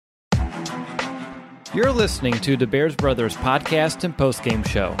You're listening to the Bears Brothers podcast and postgame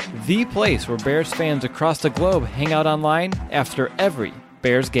show, the place where Bears fans across the globe hang out online after every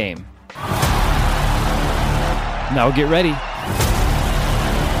Bears game. Now get ready,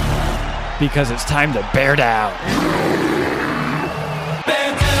 because it's time to bear down.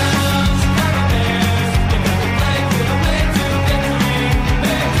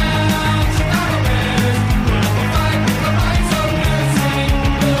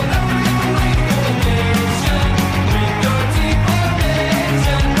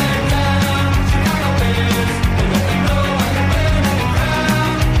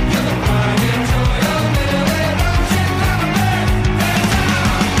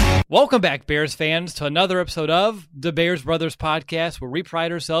 Welcome back, Bears fans, to another episode of the Bears Brothers podcast, where we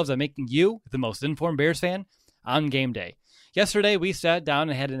pride ourselves on making you the most informed Bears fan on game day. Yesterday, we sat down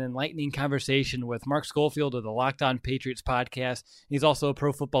and had an enlightening conversation with Mark Schofield of the Locked On Patriots podcast. He's also a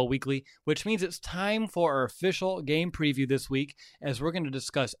Pro Football Weekly, which means it's time for our official game preview this week, as we're going to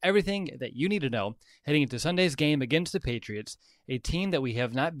discuss everything that you need to know heading into Sunday's game against the Patriots, a team that we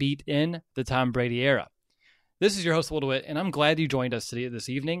have not beat in the Tom Brady era. This is your host, Will DeWitt, and I'm glad you joined us this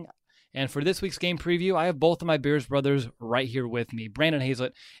evening. And for this week's game preview, I have both of my Bears brothers right here with me, Brandon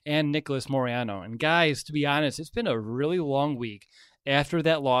Hazlett and Nicholas Moriano. And guys, to be honest, it's been a really long week after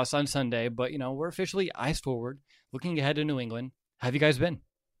that loss on Sunday, but we're officially eyes forward, looking ahead to New England. How have you guys been?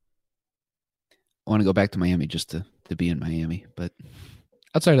 I want to go back to Miami just to be in Miami, but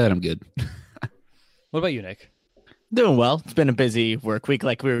outside of that, I'm good. What about you, Nick? Doing well. It's been a busy work week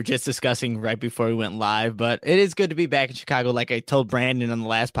like we were just discussing right before we went live, but it is good to be back in Chicago. Like I told Brandon on the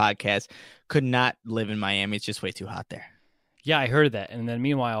last podcast, could not live in Miami. It's just way too hot there. Yeah, I heard that. And then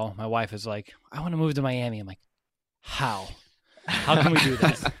meanwhile, my wife is like, I want to move to Miami. I'm like, how? How can we do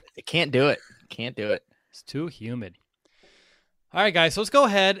this? They can't do it. Can't do it. It's too humid. All right, guys, so let's go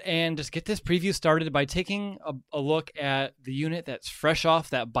ahead and just get this preview started by taking a look at the unit that's fresh off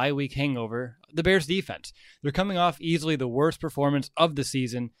that bye week hangover, the Bears defense. They're coming off easily the worst performance of the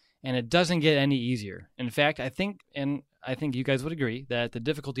season, and it doesn't get any easier. In fact, I think you guys would agree that the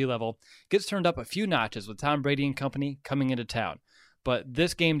difficulty level gets turned up a few notches with Tom Brady and company coming into town. But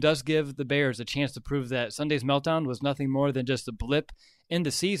this game does give the Bears a chance to prove that Sunday's meltdown was nothing more than just a blip in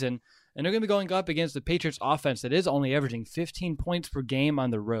the season. And they're going to be going up against the Patriots offense that is only averaging 15 points per game on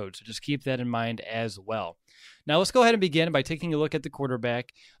the road. So just keep that in mind as well. Now let's go ahead and begin by taking a look at the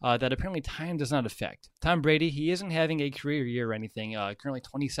quarterback that apparently time does not affect. Tom Brady, he isn't having a career year or anything. Currently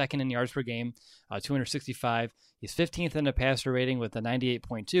 22nd in yards per game, 265. He's 15th in the passer rating with a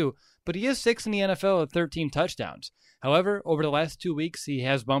 98.2, but he is 6th in the NFL with 13 touchdowns. However, over the last 2 weeks, he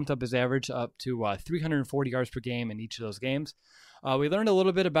has bumped up his average up to 340 yards per game in each of those games. We learned a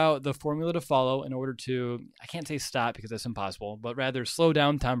little bit about the formula to follow in order to, I can't say stop because that's impossible, but rather slow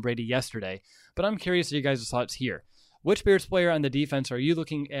down Tom Brady yesterday. But I'm curious to your guys' thoughts here. Which Bears player on the defense are you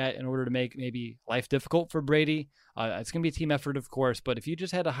looking at in order to make maybe life difficult for Brady? It's going to be a team effort, of course, but if you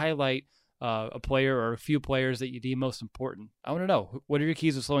just had to highlight a player or a few players that you deem most important, I want to know, what are your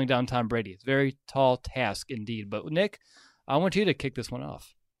keys to slowing down Tom Brady? It's a very tall task indeed. But Nick, I want you to kick this one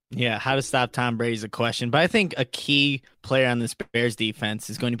off. Yeah, how to stop Tom Brady is a question, but I think a key player on this Bears defense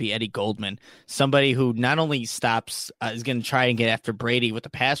is going to be Eddie Goldman, somebody who not only stops, is going to try and get after Brady with the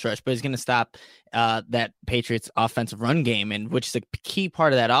pass rush, but is going to stop that Patriots offensive run game, and which is a key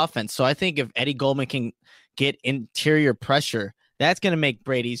part of that offense. So I think if Eddie Goldman can get interior pressure, that's going to make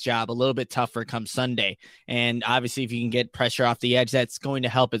Brady's job a little bit tougher come Sunday. And obviously, if you can get pressure off the edge, that's going to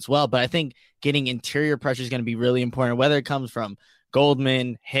help as well. But I think getting interior pressure is going to be really important, whether it comes from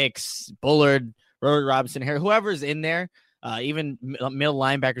Goldman, Hicks, Bullard, Rory Robinson, whoever's in there, even middle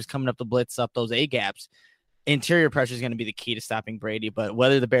linebackers coming up to blitz up those A-gaps. Interior pressure is going to be the key to stopping Brady, but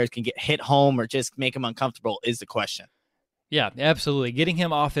whether the Bears can get hit home or just make him uncomfortable is the question. Yeah, absolutely. Getting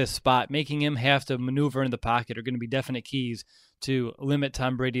him off his spot, making him have to maneuver in the pocket are going to be definite keys to limit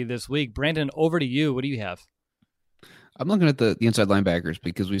Tom Brady this week. Brandon, over to you. What do you have? I'm looking at the inside linebackers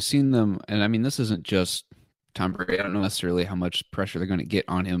because we've seen them, and I mean, this isn't just Tom Brady. I don't know necessarily how much pressure they're going to get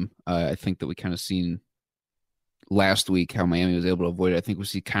on him. I think that we kind of seen last week how Miami was able to avoid it. I think we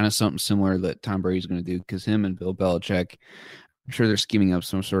see kind of something similar that Tom Brady's going to do because him and Bill Belichick, I'm sure they're scheming up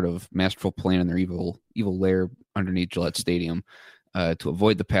some sort of masterful plan in their evil lair underneath Gillette Stadium to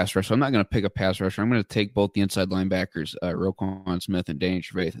avoid the pass rush. So I'm not going to pick a pass rusher. I'm going to take both the inside linebackers, Roquan Smith and Danny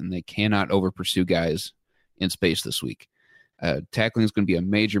Trevathan, and they cannot over pursue guys in space this week. Tackling is going to be a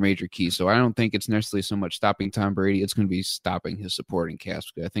major key. So I don't think it's necessarily so much stopping Tom Brady. It's going to be stopping his supporting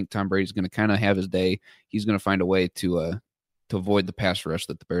cast. I think Tom Brady's going to kind of have his day. He's going to find a way to avoid the pass rush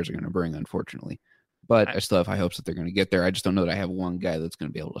that the Bears are going to bring, unfortunately. But I still have high hopes that they're going to get there. I just don't know that I have one guy that's going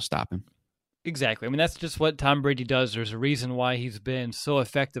to be able to stop him. Exactly. I mean, that's just what Tom Brady does. There's a reason why he's been so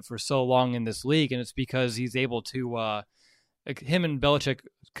effective for so long in this league, and it's because he's able to him and Belichick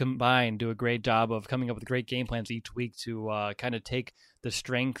combined do a great job of coming up with great game plans each week to kind of take the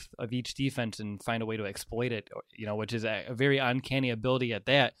strength of each defense and find a way to exploit it, which is a very uncanny ability at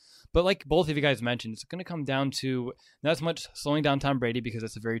that. But like both of you guys mentioned, it's going to come down to not as much slowing down Tom Brady because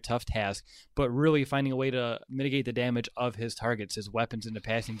it's a very tough task, but really finding a way to mitigate the damage of his targets, his weapons in the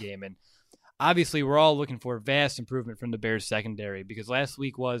passing game. And obviously, we're all looking for vast improvement from the Bears secondary because last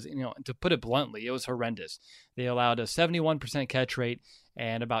week was, to put it bluntly, it was horrendous. They allowed a 71% catch rate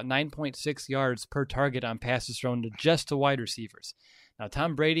and about 9.6 yards per target on passes thrown to just to wide receivers. Now,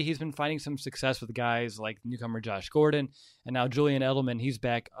 Tom Brady, he's been finding some success with guys like newcomer Josh Gordon, and now Julian Edelman, he's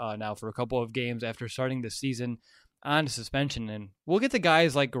back now for a couple of games after starting the season on suspension. And we'll get to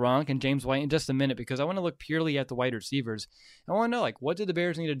guys like Gronk and James White in just a minute because I want to look purely at the wide receivers. I want to know, what did the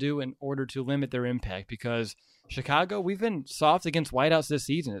Bears need to do in order to limit their impact? Because Chicago, we've been soft against wideouts this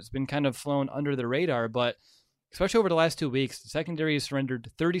season. It's been kind of flown under the radar, but especially over the last 2 weeks, the secondary has surrendered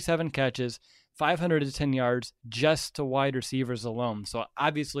 37 catches, 510 yards just to wide receivers alone. So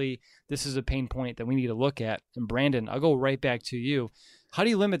obviously, this is a pain point that we need to look at. And Brandon, I'll go right back to you. How do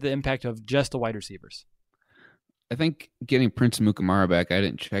you limit the impact of just the wide receivers? I think getting Prince Mukamara back, I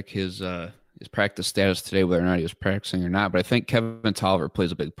didn't check his practice status today, whether or not he was practicing or not, but I think Kevin Tolliver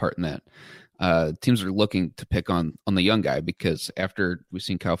plays a big part in that. Teams are looking to pick on the young guy because after we've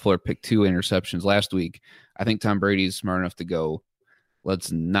seen Kyle Fuller pick 2 interceptions last week, I think Tom Brady's smart enough to go,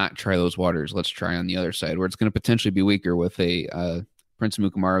 let's not try those waters. Let's try on the other side where it's going to potentially be weaker with a Prince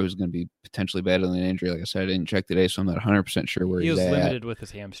Mukamara who's going to be potentially battling an injury. Like I said, I didn't check today, so I'm not 100% sure where he's at. He was limited with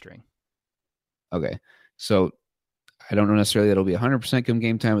his hamstring. Okay. So I don't know necessarily that it'll be 100% come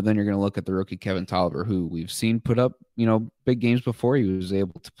game time, but then you're going to look at the rookie Kevin Tolliver, who we've seen put up, big games before. He was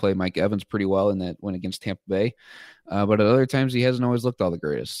able to play Mike Evans pretty well in that win against Tampa Bay. But at other times, he hasn't always looked all the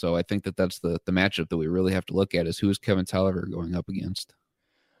greatest. So I think that's the matchup that we really have to look at is who is Kevin Tolliver going up against.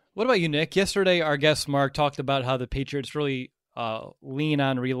 What about you, Nick? Yesterday, our guest Mark talked about how the Patriots really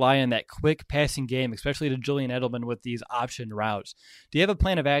rely on that quick passing game, especially to Julian Edelman with these option routes. Do you have a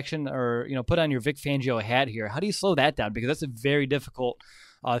plan of action or, put on your Vic Fangio hat here? How do you slow that down? Because that's a very difficult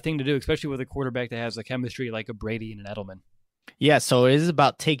thing to do, especially with a quarterback that has a chemistry like a Brady and an Edelman. Yeah, so it is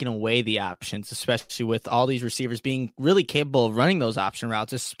about taking away the options, especially with all these receivers being really capable of running those option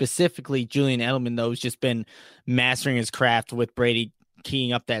routes. Specifically, Julian Edelman, though, has just been mastering his craft with Brady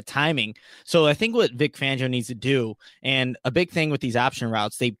keying up that timing. So I think what Vic Fangio needs to do, and a big thing with these option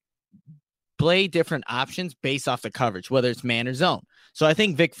routes, they play different options based off the coverage, whether it's man or zone. So I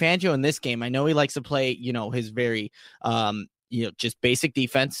think Vic Fangio in this game, I know he likes to play, his very, just basic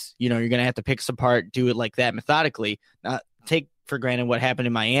defense. You're going to have to pick us apart, do it like that methodically, not take for granted what happened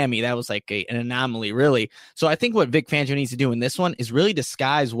in Miami. That was like an anomaly, really. So I think what Vic Fangio needs to do in this one is really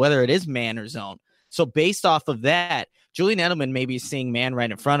disguise whether it is man or zone. So based off of that, Julian Edelman may be seeing man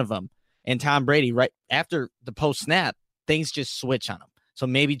right in front of him, and Tom Brady right after the post snap, things just switch on him. So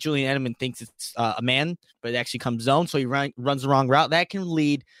maybe Julian Edelman thinks it's a man, but it actually comes zone, so he runs the wrong route. That can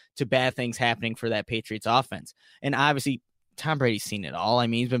lead to bad things happening for that Patriots offense. And obviously, Tom Brady's seen it all. I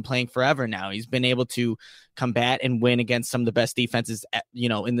mean, he's been playing forever now. He's been able to combat and win against some of the best defenses,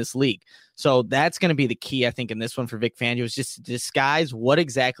 in this league. So that's going to be the key, I think, in this one for Vic Fangio is just to disguise what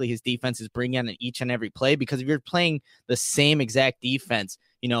exactly his defense is bringing in each and every play. Because if you're playing the same exact defense,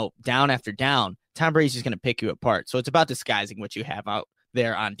 down after down, Tom Brady's just going to pick you apart. So it's about disguising what you have out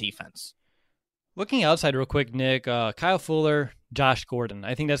there on defense. Looking outside real quick, Nick, Kyle Fuller, Josh Gordon.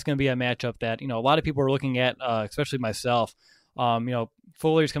 I think that's going to be a matchup that, a lot of people are looking at, especially myself.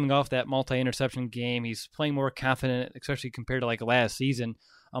 Fuller's coming off that multi-interception game. He's playing more confident, especially compared to like last season.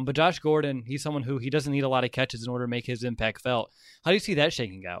 But Josh Gordon, he's someone who he doesn't need a lot of catches in order to make his impact felt. How do you see that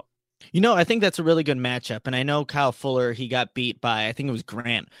shaking out? I think that's a really good matchup. And I know Kyle Fuller, he got beat by, I think it was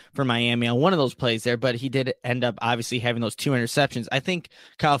Grant for Miami on one of those plays there, but he did end up obviously having those 2 interceptions. I think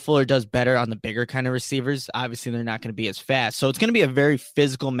Kyle Fuller does better on the bigger kind of receivers. Obviously, they're not going to be as fast. So it's going to be a very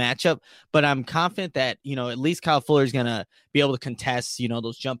physical matchup, but I'm confident that, at least Kyle Fuller is going to be able to contest,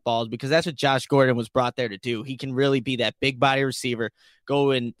 those jump balls because that's what Josh Gordon was brought there to do. He can really be that big body receiver,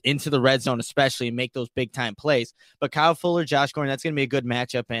 go into the red zone, especially, and make those big time plays. But Kyle Fuller, Josh Gordon, that's going to be a good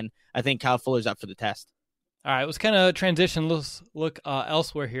matchup. And I think Kyle Fuller's up for the test. All right, let's kind of transition. Let's look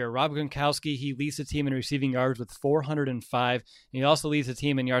elsewhere here. Rob Gronkowski, he leads the team in receiving yards with 405. And he also leads the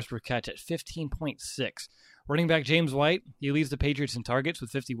team in yards per catch at 15.6. Running back James White, he leads the Patriots in targets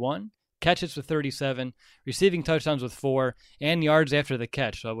with 51, catches with 37, receiving touchdowns with 4, and yards after the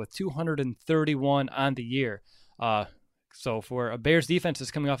catch with 231 on the year. So for a Bears defense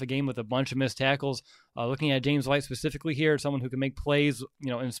that's coming off a game with a bunch of missed tackles, looking at James White specifically here, someone who can make plays,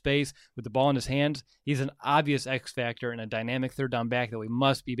 in space with the ball in his hands, he's an obvious X factor and a dynamic third down back that we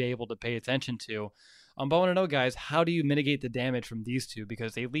must be able to pay attention to. But I want to know, guys, how do you mitigate the damage from these two?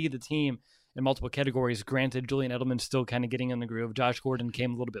 Because they lead the team in multiple categories. Granted, Julian Edelman's still kind of getting in the groove. Josh Gordon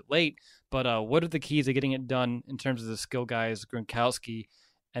came a little bit late. But what are the keys to getting it done in terms of the skill guys, Gronkowski,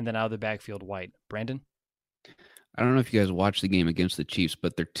 and then out of the backfield, White? Brandon? I don't know if you guys watched the game against the Chiefs,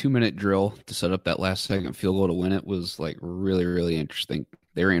 but their 2-minute drill to set up that last second field goal to win it was like really, really interesting.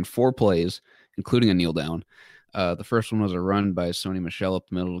 They ran 4 plays, including a kneel down. The first one was a run by Sony Michel up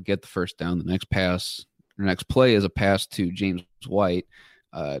the middle to get the first down. The next play is a pass to James White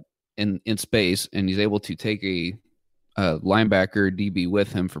in space, and he's able to take a linebacker DB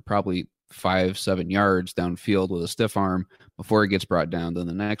with him for probably 5-7 yards downfield with a stiff arm before it gets brought down. Then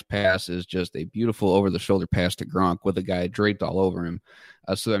the next pass is just a beautiful over-the-shoulder pass to Gronk with a guy draped all over him.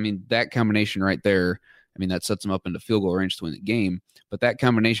 So, I mean, that combination right there, I mean, that sets him up into field goal range to win the game. But that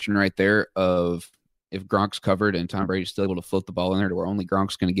combination right there of if Gronk's covered and Tom Brady's still able to float the ball in there to where only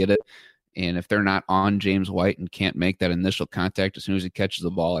Gronk's going to get it, and if they're not on James White and can't make that initial contact as soon as he catches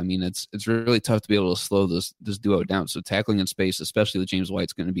the ball, I mean, it's really tough to be able to slow this duo down. So tackling in space, especially with James White,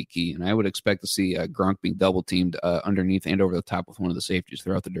 is going to be key. And I would expect to see Gronk being double teamed underneath and over the top with one of the safeties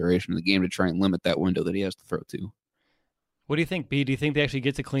throughout the duration of the game to try and limit that window that he has to throw to. What do you think, B? Do you think they actually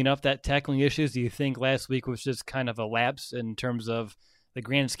get to clean up that tackling issues? Do you think last week was just kind of a lapse in terms of the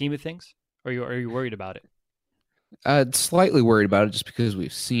grand scheme of things? Or are you worried about it? Slightly worried about it just because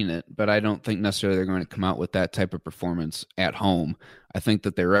we've seen it, but I don't think necessarily they're going to come out with that type of performance at home. I think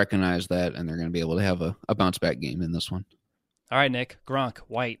that they recognize that, and they're going to be able to have a bounce-back game in this one. All right, Nick. Gronk,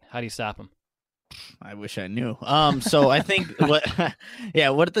 White, how do you stop him? I wish I knew. So I think what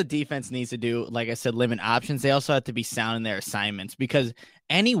the defense needs to do, like I said, limit options. They also have to be sound in their assignments because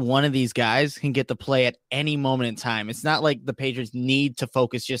any one of these guys can get the play at any moment in time. It's not like the Patriots need to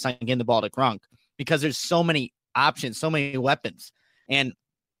focus just on getting the ball to Gronk because there's so many options, so many weapons. And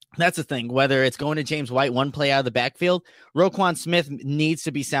that's the thing, whether it's going to James White, one play out of the backfield, Roquan Smith needs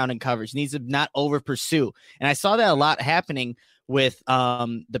to be sound in coverage, needs to not over pursue. And I saw that a lot happening with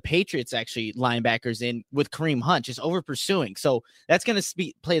the Patriots, actually, linebackers in with Kareem Hunt, just over pursuing. So that's going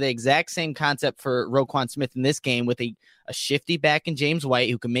to play the exact same concept for Roquan Smith in this game with a shifty back in James White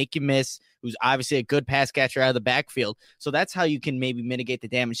who can make you miss, who's obviously a good pass catcher out of the backfield. So that's how you can maybe mitigate the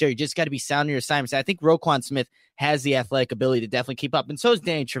damage there. You just got to be sound in your assignments. I think Roquan Smith has the athletic ability to definitely keep up, and so is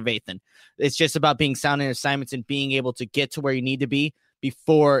Danny Trevathan. It's just about being sound in your assignments and being able to get to where you need to be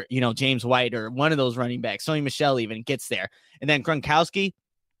before, James White or one of those running backs, Sony Michel even, gets there. And then Gronkowski,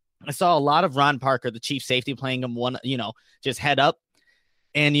 I saw a lot of Ron Parker, the chief safety, playing him just head up.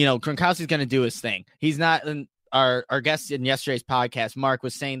 And, Gronkowski's going to do his thing. He's not our guest in yesterday's podcast, Mark,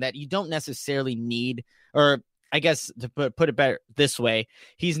 was saying that you don't necessarily need, or I guess to put it better this way,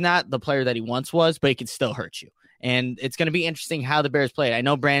 he's not the player that he once was, but he can still hurt you. And it's going to be interesting how the Bears play it. I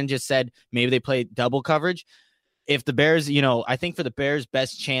know Brandon just said maybe they play double coverage. If the Bears, I think for the Bears'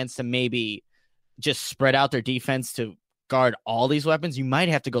 best chance to maybe just spread out their defense to guard all these weapons, you might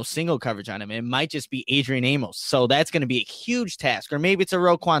have to go single coverage on him. It might just be Adrian Amos. So that's going to be a huge task. Or maybe it's a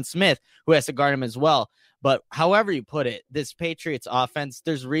Roquan Smith who has to guard him as well. But however you put it, this Patriots offense,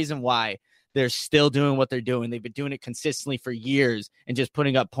 there's a reason why they're still doing what they're doing. They've been doing it consistently for years and just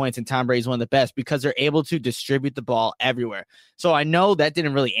putting up points, and Tom Brady's one of the best because they're able to distribute the ball everywhere. So I know that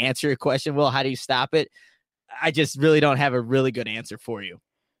didn't really answer your question, Will. How do you stop it? I just really don't have a really good answer for you.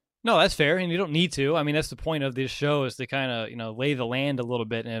 No, that's fair, and you don't need to. I mean, that's the point of this show, is to kind of, lay the land a little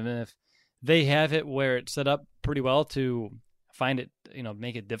bit, and if they have it where it's set up pretty well to find it,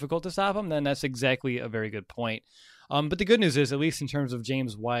 make it difficult to stop them, then that's exactly a very good point. But the good news is, at least in terms of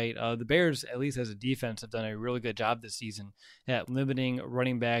James White, the Bears, at least as a defense, have done a really good job this season at limiting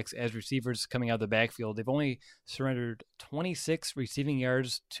running backs as receivers coming out of the backfield. They've only surrendered 26 receiving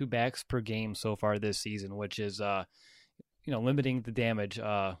yards to backs per game so far this season, which is, limiting the damage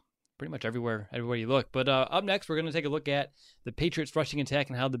pretty much everywhere you look. But up next, we're going to take a look at the Patriots rushing attack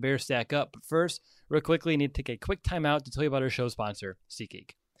and how the Bears stack up. But first, real quickly, I need to take a quick timeout to tell you about our show sponsor,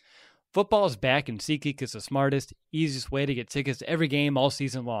 SeatGeek. Football is back, and SeatGeek is the smartest, easiest way to get tickets to every game all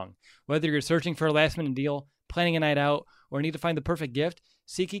season long. Whether you're searching for a last-minute deal, planning a night out, or need to find the perfect gift,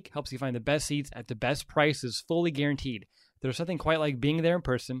 SeatGeek helps you find the best seats at the best prices, fully guaranteed. There's nothing quite like being there in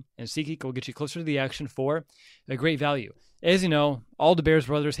person, and SeatGeek will get you closer to the action for a great value. As you know, all the Bears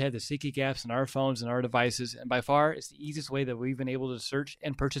brothers have the SeatGeek apps on our phones and our devices, and by far, it's the easiest way that we've been able to search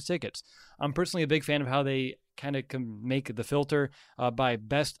and purchase tickets. I'm personally a big fan of how they kind of can make the filter by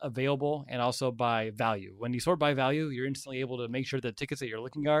best available and also by value. When you sort by value, you're instantly able to make sure the tickets that you're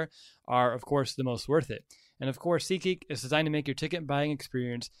looking are, of course, the most worth it. And of course, SeatGeek is designed to make your ticket buying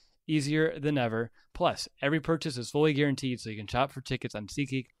experience easier than ever. Plus, every purchase is fully guaranteed, so you can shop for tickets on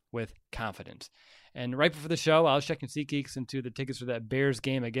SeatGeek with confidence. And right before the show, I was checking SeatGeeks into the tickets for that Bears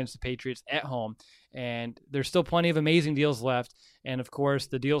game against the Patriots at home. And there's still plenty of amazing deals left. And of course,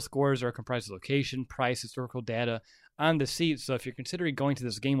 the deal scores are comprised of location, price, historical data on the seats. So if you're considering going to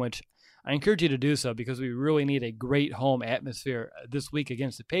this game, which I encourage you to do so because we really need a great home atmosphere this week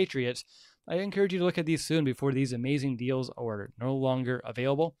against the Patriots, I encourage you to look at these soon before these amazing deals are no longer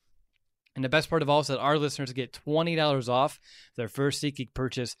available. And the best part of all is that our listeners get $20 off their first SeatGeek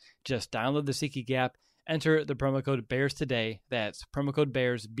purchase. Just download the SeatGeek app, enter the promo code BEARS today. That's promo code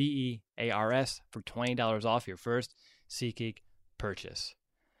BEARS, BEARS, for $20 off your first SeatGeek purchase.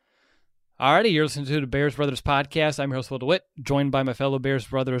 Alrighty, you're listening to the Bears Brothers podcast. I'm your host, Will DeWitt, joined by my fellow Bears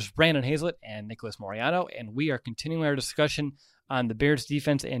brothers, Brandon Hazlett and Nicholas Moriano, and we are continuing our discussion on the Bears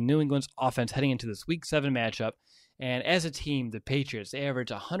defense and New England's offense heading into this Week 7 matchup. And as a team, the Patriots, they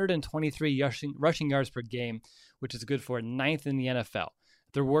average 123 rushing yards per game, which is good for 9th in the NFL.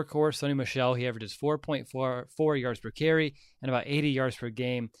 Their workhorse, Sony Michel, he averages 4.44 yards per carry and about 80 yards per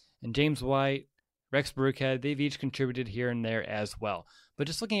game. And James White, Rex Burkhead, they've each contributed here and there as well. But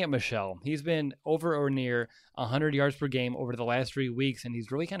just looking at Michel, he's been over or near 100 yards per game over the last 3 weeks, and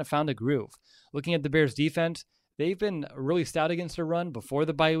he's really kind of found a groove. Looking at the Bears defense, they've been really stout against the run before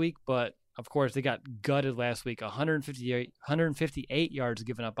the bye week, but of course, they got gutted last week, 158 yards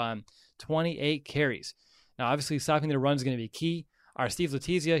given up on 28 carries. Now, obviously, stopping the run is going to be key. Our Steve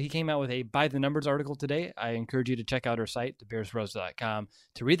Letizia, he came out with a By the Numbers article today. I encourage you to check out our site, thebearsbros.com,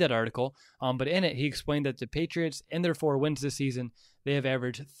 to read that article. But in it, he explained that the Patriots, in their 4 wins this season, they have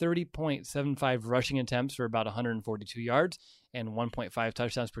averaged 30.75 rushing attempts for about 142 yards and 1.5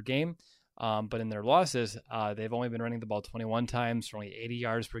 touchdowns per game. But in their losses, they've only been running the ball 21 times for only 80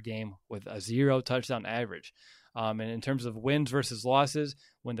 yards per game with a 0 touchdown average. And in terms of wins versus losses,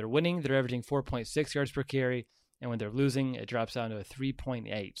 when they're winning, they're averaging 4.6 yards per carry. And when they're losing, it drops down to a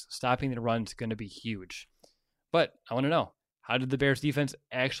 3.8. So stopping the run is going to be huge. But I want to know, how did the Bears defense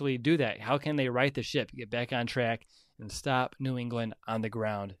actually do that? How can they right the ship, get back on track, and stop New England on the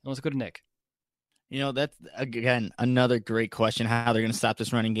ground? And let's go to Nick. You know, that's, again, another great question, how they're going to stop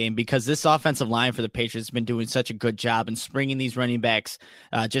this running game, because this offensive line for the Patriots has been doing such a good job in springing these running backs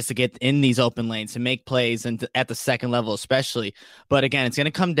just to get in these open lanes and make plays and at the second level especially. But again, it's going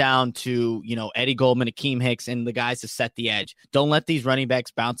to come down to, Eddie Goldman, Akeem Hicks, and the guys to set the edge. Don't let these running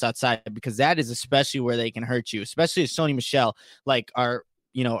backs bounce outside, because that is especially where they can hurt you, especially as Sony Michel, like our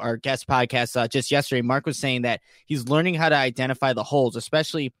guest podcast just yesterday, Mark was saying that he's learning how to identify the holes,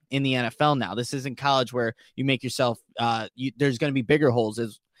 especially in the NFL now. This isn't college where you make yourself, there's going to be bigger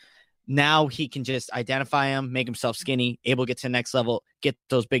holes. Now he can just identify them, make himself skinny, able to get to the next level, get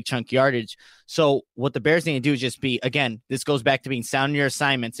those big chunk yardage. So what the Bears need to do is just be, again, this goes back to being sound in your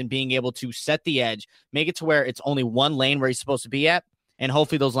assignments and being able to set the edge, make it to where it's only one lane where he's supposed to be at. And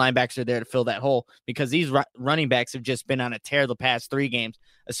hopefully those linebackers are there to fill that hole, because these running backs have just been on a tear the past 3 games,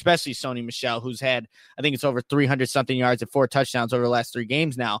 especially Sony Michel, who's had, I think it's over 300-something yards and 4 touchdowns over the last 3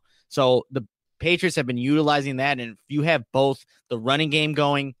 games now. So the Patriots have been utilizing that. And if you have both the running game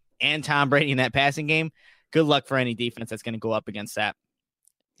going and Tom Brady in that passing game, good luck for any defense that's going to go up against that.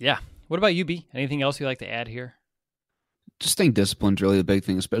 Yeah. What about you, B? Anything else you'd like to add here? Just staying disciplined is really the big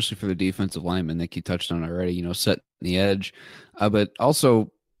thing, especially for the defensive linemen that you touched on already, setting the edge. But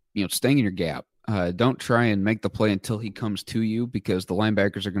also, staying in your gap. Don't try and make the play until he comes to you, because the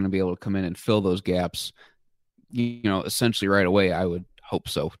linebackers are going to be able to come in and fill those gaps, essentially right away. I would hope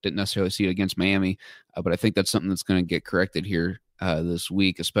so. Didn't necessarily see it against Miami, but I think that's something that's going to get corrected here this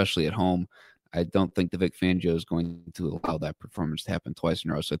week, especially at home. I don't think the Vic Fangio is going to allow that performance to happen twice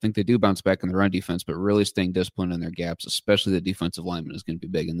in a row. So I think they do bounce back in the run defense, but really staying disciplined in their gaps, especially the defensive lineman, is going to be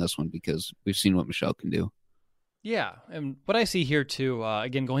big in this one, because we've seen what Michel can do. Yeah, and what I see here too,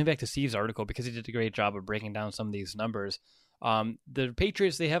 again, going back to Steve's article, because he did a great job of breaking down some of these numbers, the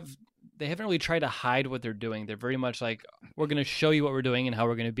Patriots, they haven't really tried to hide what they're doing. They're very much like, we're going to show you what we're doing and how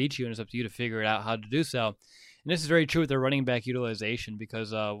we're going to beat you, and it's up to you to figure it out how to do so. And this is very true with their running back utilization,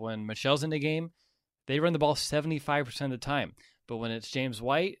 because when Michel's in the game, they run the ball 75% of the time. But when it's James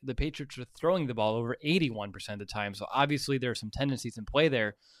White, the Patriots are throwing the ball over 81% of the time. So obviously there are some tendencies in play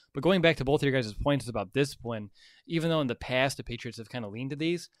there. But going back to both of your guys' points about discipline, even though in the past the Patriots have kind of leaned to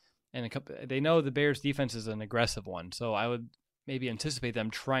these, and they know the Bears' defense is an aggressive one. So I would maybe anticipate them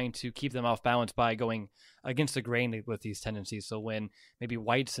trying to keep them off balance by going against the grain with these tendencies. So when maybe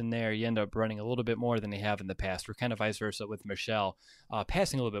White's in there, you end up running a little bit more than they have in the past, or kind of vice versa with Michelle,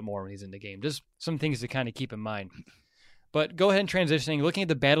 passing a little bit more when he's in the game. Just some things to kind of keep in mind. But go ahead and transitioning, looking at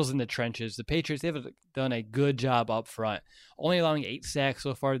the battles in the trenches, the Patriots, they've done a good job up front, only allowing 8 sacks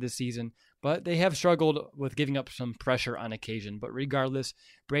so far this season, but they have struggled with giving up some pressure on occasion. But regardless,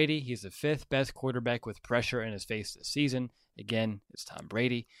 Brady, he's the 5th best quarterback with pressure in his face this season. Again, it's Tom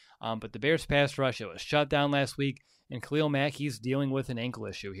Brady. But the Bears pass rush, it was shut down last week, and Khalil Mack, he's dealing with an ankle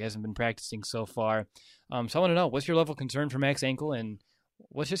issue. He hasn't been practicing so far. So I want to know, what's your level of concern for Mack's ankle, and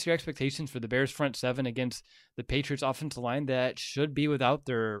what's just your expectations for the Bears front 7 against the Patriots offensive line that should be without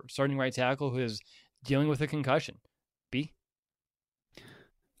their starting right tackle who is dealing with a concussion? B?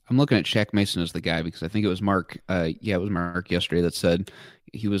 I'm looking at Shaq Mason as the guy because I think it was Mark. It was Mark yesterday that said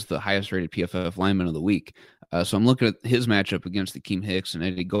he was the highest rated PFF lineman of the week. So I'm looking at his matchup against Akeem Hicks and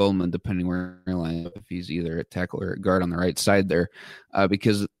Eddie Goldman, depending where he line up, if he's either at tackle or at guard on the right side there.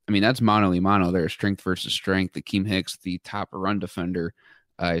 Because, I mean, that's mano-a-mano there, strength versus strength. Akeem Hicks, the top run defender,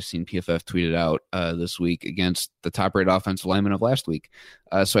 I've seen PFF tweeted out this week against the top-rated offensive lineman of last week.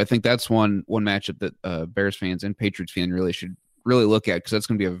 So I think that's one matchup that Bears fans and Patriots fans really should really look at, because that's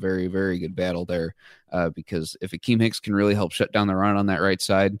going to be a very, very good battle there. Because if Akeem Hicks can really help shut down the run on that right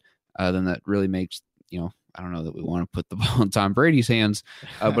side, then that really makes, I don't know that we want to put the ball in Tom Brady's hands,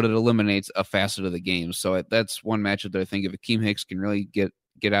 but it eliminates a facet of the game. So that's one matchup that I think if Akeem Hicks can really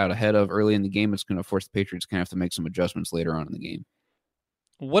get out ahead of early in the game, it's going to force the Patriots kind of have to make some adjustments later on in the game.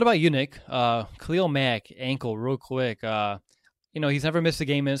 What about you, Nick? Khalil Mack, ankle, real quick. He's never missed a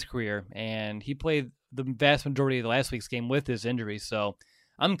game in his career, and he played the vast majority of the last week's game with his injury. So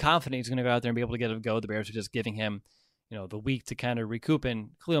I'm confident he's going to go out there and be able to get a go. The Bears are just giving him, the week to kind of recoup. And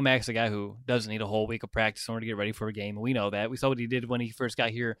Khalil Mack's a guy who doesn't need a whole week of practice in order to get ready for a game. We know that. We saw what he did when he first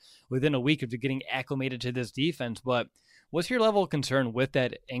got here within a week of getting acclimated to this defense. But what's your level of concern with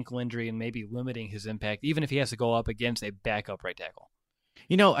that ankle injury and maybe limiting his impact, even if he has to go up against a backup right tackle?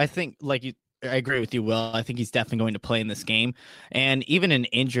 I think I agree with you, Will. I think he's definitely going to play in this game. And even an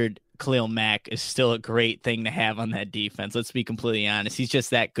injured Khalil Mack is still a great thing to have on that defense. Let's be completely honest. He's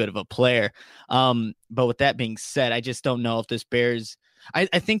just that good of a player. But with that being said, I just don't know if this Bears – I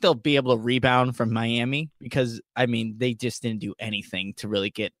think they'll be able to rebound from Miami because, they just didn't do anything to really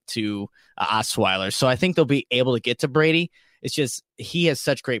get to Osweiler. So I think they'll be able to get to Brady. It's just he has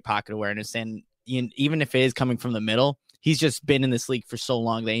such great pocket awareness. And even if it is coming from the middle, he's just been in this league for so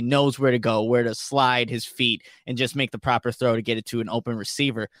long that he knows where to go, where to slide his feet and just make the proper throw to get it to an open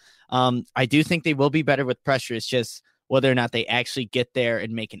receiver. I do think they will be better with pressure. It's just whether or not they actually get there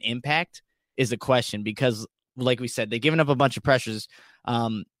and make an impact is a question because, like we said, they've given up a bunch of pressures,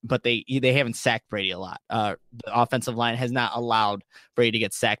 but they haven't sacked Brady a lot. The offensive line has not allowed Brady to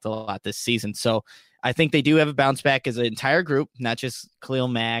get sacked a lot this season. So I think they do have a bounce back as an entire group, not just Khalil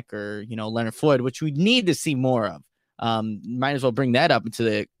Mack or, Leonard Floyd, which we need to see more of. Might as well bring that up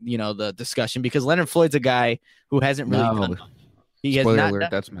into the discussion because Leonard Floyd's a guy who hasn't really done. He has not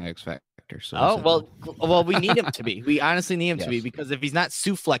alert, that's my X factor. So well, we need him to be. We honestly need him to be because if he's not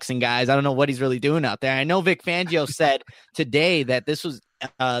suplexing guys, I don't know what he's really doing out there. I know Vic Fangio said today that this was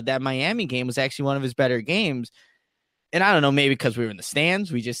that Miami game was actually one of his better games. And I don't know, maybe because we were in the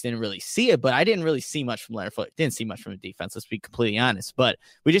stands, we just didn't really see it. But I didn't really see much from Leonard Floyd. Didn't see much from the defense. Let's be completely honest. But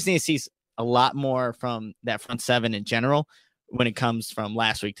we just need to see a lot more from that front 7 in general when it comes from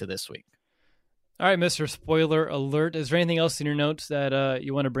last week to this week. All right, Mr. Spoiler Alert. Is there anything else in your notes that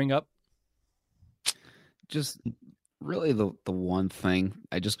you want to bring up? Just really the one thing.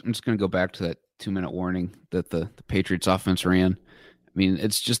 I'm just going to go back to that 2-minute warning that the Patriots offense ran.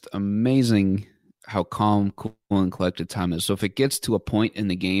 It's just amazing how calm, cool, and collected Tom is. So if it gets to a point in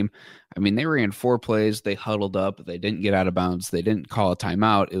the game, they ran 4 plays, they huddled up, they didn't get out of bounds, they didn't call a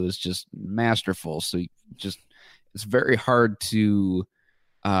timeout. It was just masterful. So it's very hard to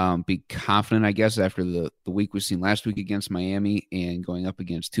be confident, I guess, after the week we've seen last week against Miami and going up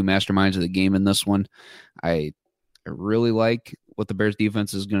against 2 masterminds of the game in this one. I really like what the Bears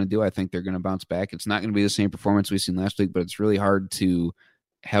defense is going to do. I think they're going to bounce back. It's not going to be the same performance we've seen last week, but it's really hard to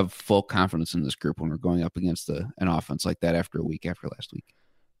have full confidence in this group when we're going up against an offense like that after a week after last week.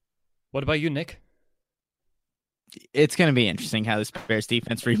 What about you, Nick? It's going to be interesting how this Bears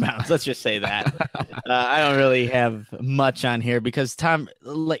defense rebounds. Let's just say that. I don't really have much on here because Tom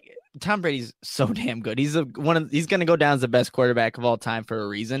Brady's so damn good. He's going to go down as the best quarterback of all time for a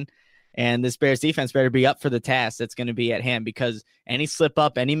reason. And this Bears defense better be up for the task that's going to be at hand because any slip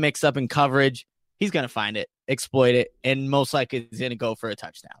up, any mix up in coverage, he's going to find it, exploit it, and most likely he's going to go for a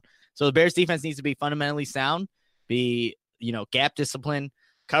touchdown. So the Bears defense needs to be fundamentally sound, be gap discipline,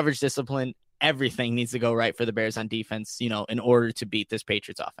 coverage discipline, everything needs to go right for the Bears on defense, in order to beat this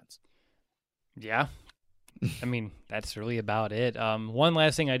Patriots offense. Yeah. I mean, that's really about it. One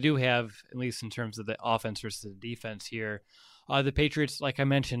last thing I do have, at least in terms of the offense versus the defense here. The Patriots, like I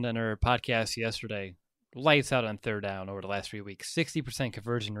mentioned on our podcast yesterday, lights out on third down over the last 3 weeks, 60%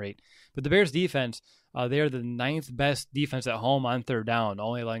 conversion rate. But the Bears defense, they are the 9th best defense at home on third down,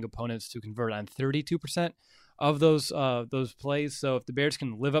 only allowing opponents to convert on 32% of those plays. So if the Bears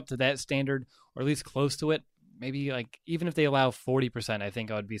can live up to that standard, or at least close to it, maybe like even if they allow 40%, I think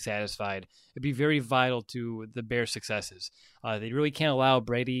I would be satisfied. It'd be very vital to the Bears' successes. They really can't allow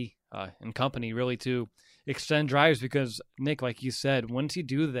Brady and company really to extend drives because, Nick, like you said, once you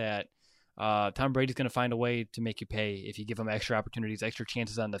do that, Tom Brady's going to find a way to make you pay if you give him extra opportunities, extra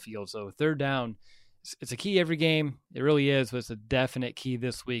chances on the field. So third down, it's a key every game. It really is, but it's a definite key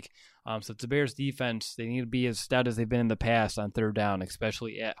this week. So it's the Bears defense. They need to be as stout as they've been in the past on third down,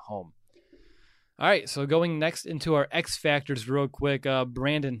 especially at home. All right, so going next into our X factors real quick.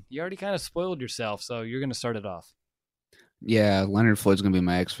 Brandon, you already kind of spoiled yourself, so you're going to start it off. Yeah, Leonard Floyd's going to be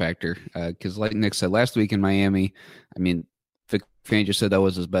my X factor because like Nick said, last week in Miami, I mean, Vic Fangio said that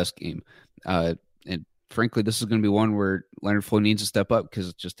was his best game. And frankly, this is going to be one where Leonard Floyd needs to step up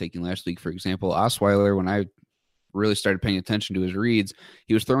because just taking last week, for example, Osweiler, when I really started paying attention to his reads,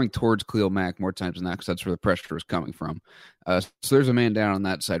 he was throwing towards Khalil Mack more times than that because that's where the pressure was coming from. So there's a man down on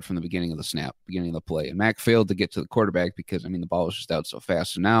that side from the beginning of the snap, beginning of the play. And Mack failed to get to the quarterback because, I mean, the ball was just out so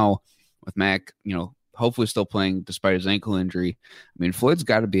fast. So now with Mack, hopefully still playing despite his ankle injury, I mean, Floyd's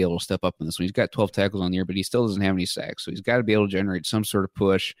got to be able to step up in this one. He's got 12 tackles on the year, but he still doesn't have any sacks. So he's got to be able to generate some sort of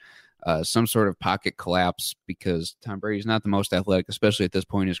push, some sort of pocket collapse because Tom Brady's not the most athletic, especially at this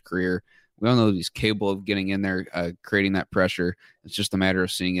point in his career. We all know that he's capable of getting in there, creating that pressure. It's just a matter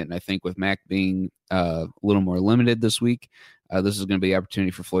of seeing it. And I think with Mack being a little more limited this week, this is going to be an opportunity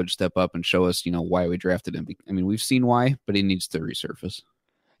for Floyd to step up and show us, why we drafted him. I mean, we've seen why, but he needs to resurface.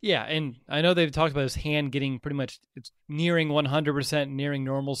 Yeah, and I know they've talked about his hand getting pretty much it's nearing 100%, nearing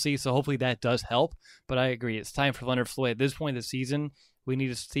normalcy, so hopefully that does help. But I agree, it's time for Leonard Floyd. At this point of the season, we need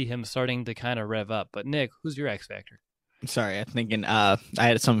to see him starting to kind of rev up. But Nick, who's your X factor? Sorry, I'm thinking I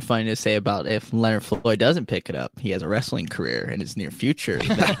had something funny to say about if Leonard Floyd doesn't pick it up, he has a wrestling career in his near future.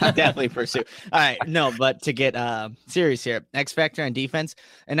 Definitely pursue. All right, no, but to get serious here, X factor on defense,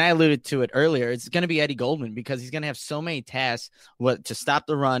 and I alluded to it earlier, it's going to be Eddie Goldman because he's going to have so many tasks to stop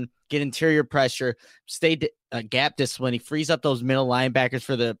the run, get interior pressure, stay gap discipline. He frees up those middle linebackers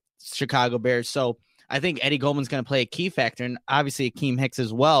for the Chicago Bears. So I think Eddie Goldman's going to play a key factor, and obviously Akeem Hicks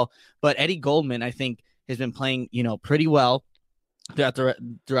as well. But Eddie Goldman, I think, has been playing, pretty well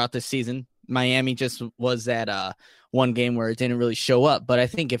throughout this season. Miami just was that one game where it didn't really show up. But I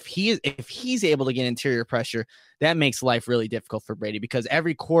think if he's able to get interior pressure, that makes life really difficult for Brady because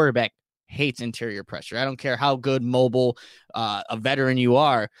every quarterback hates interior pressure. I don't care how good, mobile, a veteran you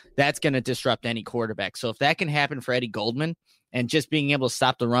are, that's going to disrupt any quarterback. So if that can happen for Eddie Goldman and just being able to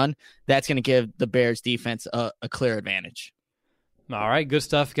stop the run, that's going to give the Bears defense a clear advantage. All right, good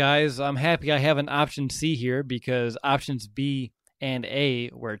stuff, guys. I'm happy I have an option C here because options B and A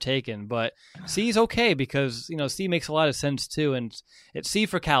were taken, but C is okay because, C makes a lot of sense too, and it's C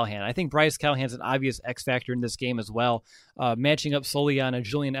for Callahan. I think Bryce Callahan's an obvious X factor in this game as well. Matching up solely on a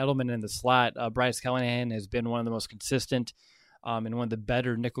Julian Edelman in the slot, Bryce Callahan has been one of the most consistent and one of the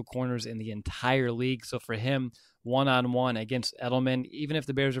better nickel corners in the entire league. So for him, one-on-one against Edelman, even if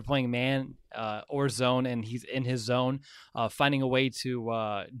the Bears are playing man or zone and he's in his zone, finding a way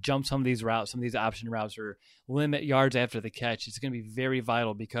to jump some of these routes, some of these option routes, or limit yards after the catch, it's going to be very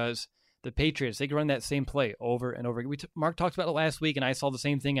vital because the Patriots, they can run that same play over and over. Mark talked about it last week, and I saw the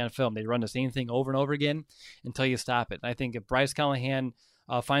same thing on film. They run the same thing over and over again until you stop it. And I think if Bryce Callahan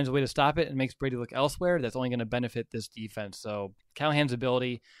finds a way to stop it and makes Brady look elsewhere, that's only going to benefit this defense. So Callahan's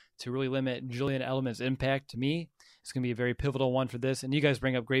ability to really limit Julian Edelman's impact, to me, is going to be a very pivotal one for this. And you guys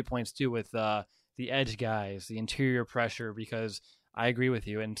bring up great points, too, with the edge guys, the interior pressure, because I agree with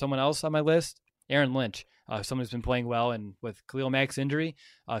you. And someone else on my list, Aaron Lynch, someone who's been playing well. And with Khalil Mack's injury,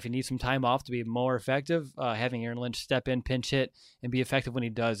 if he needs some time off to be more effective, having Aaron Lynch step in, pinch hit, and be effective when he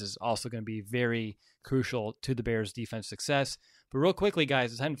does is also going to be very crucial to the Bears' defense success. But real quickly,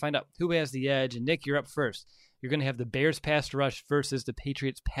 guys, it's time to find out who has the edge. And Nick, you're up first. You're going to have the Bears pass rush versus the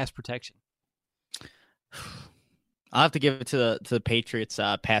Patriots pass protection. I'll have to give it to the Patriots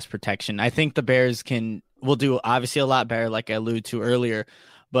pass protection. I think the Bears will do obviously a lot better, like I alluded to earlier,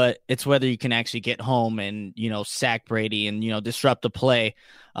 but it's whether you can actually get home and, sack Brady and, disrupt the play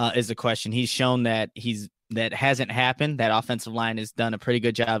is the question. He's shown that that hasn't happened. That offensive line has done a pretty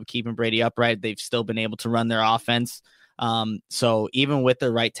good job of keeping Brady upright. They've still been able to run their offense So even with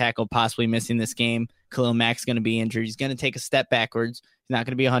the right tackle possibly missing this game, Khalil Mack's going to be injured. He's going to take a step backwards. He's not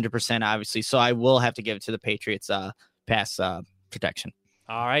going to be 100%, obviously. So I will have to give it to the Patriots pass protection.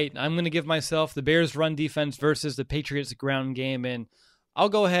 All right, I'm going to give myself the Bears' run defense versus the Patriots' ground game, and I'll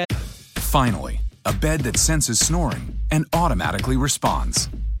go ahead. Finally, a bed that senses snoring and automatically responds.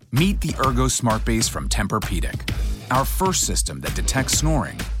 Meet the Ergo Smart Base from Tempur-Pedic, our first system that detects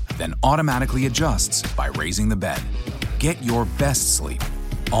snoring, then automatically adjusts by raising the bed. Get your best sleep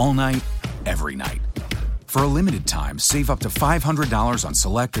all night, every night. For a limited time, save up to $500 on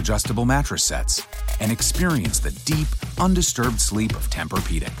select adjustable mattress sets and experience the deep, undisturbed sleep of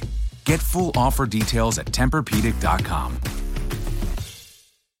Tempur-Pedic. Get full offer details at TempurPedic.com.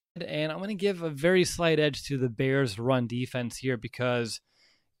 And I'm going to give a very slight edge to the Bears' run defense here because,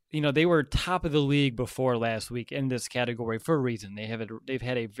 they were top of the league before last week in this category for a reason. They've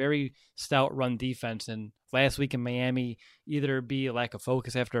had a very stout run defense, and last week in Miami, either be a lack of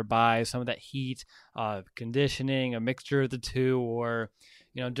focus after a bye, some of that heat, conditioning, a mixture of the two, or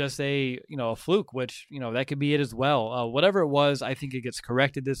just a fluke, which that could be it as well. Whatever it was, I think it gets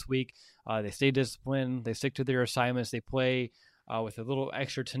corrected this week. They stay disciplined, they stick to their assignments, they play with a little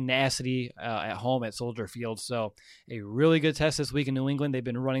extra tenacity at home at Soldier Field. So a really good test this week in New England. They've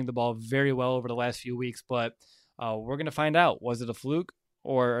been running the ball very well over the last few weeks, but we're going to find out. Was it a fluke,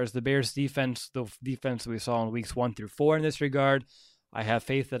 or is the Bears defense the defense we saw in weeks 1 through 4 in this regard? I have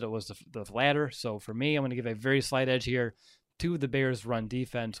faith that it was the latter. So for me, I'm going to give a very slight edge here to the Bears run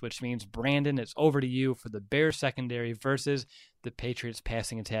defense, which means, Brandon, it's over to you for the Bears secondary versus the Patriots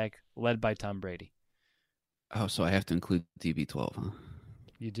passing attack led by Tom Brady. Oh, so I have to include TB12, huh?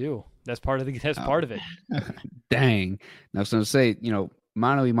 You do. That's part of part of it. Dang. Now, I was going to say,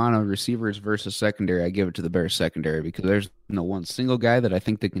 mano-a-mano receivers versus secondary, I give it to the Bears secondary because there's no one single guy that I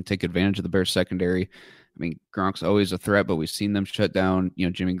think that can take advantage of the Bears secondary. I mean, Gronk's always a threat, but we've seen them shut down,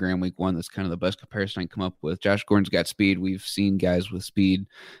 Jimmy Graham week 1. That's kind of the best comparison I can come up with. Josh Gordon's got speed. We've seen guys with speed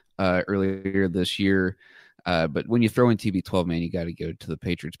earlier this year. But when you throw in TB12, man, you got to go to the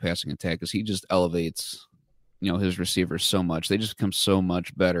Patriots passing attack because he just elevates his receivers so much. They just become so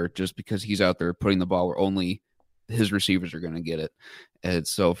much better just because he's out there putting the ball where only his receivers are going to get it. And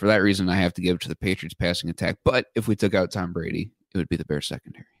so for that reason, I have to give it to the Patriots passing attack. But if we took out Tom Brady, it would be the Bears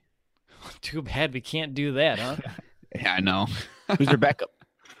secondary. Too bad we can't do that, huh? Yeah, I know. Who's your backup?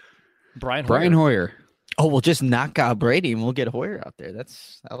 Brian Hoyer. Oh, we'll just knock out Brady and we'll get Hoyer out there.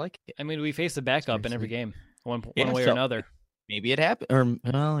 I like it. I mean, we face a backup in every game, one way or another. Maybe it happened, or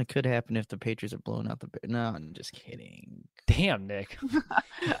well, it could happen if the Patriots are blowing out the. No, I'm just kidding. Damn, Nick.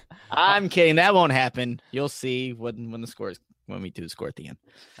 I'm kidding. That won't happen. You'll see when we do score at the end.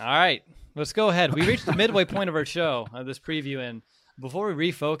 All right, let's go ahead. We reached the midway point of our show, this preview, and before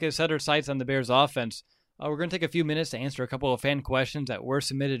we refocus, set our sights on the Bears offense, we're going to take a few minutes to answer a couple of fan questions that were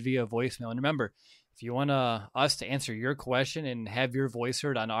submitted via voicemail. And remember, if you want us to answer your question and have your voice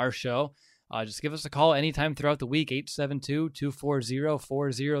heard on our show, just give us a call anytime throughout the week,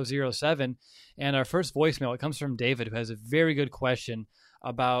 872-240-4007. And our first voicemail, it comes from David, who has a very good question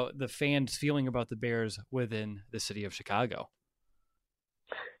about the fans' feeling about the Bears within the city of Chicago.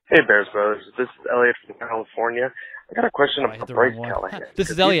 Hey, Bears Brothers. This is Elliot from California. I got a question about Bryce Callahan. This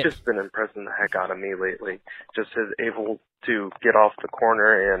is Elliot. He's just been impressing the heck out of me lately. Just is able to get off the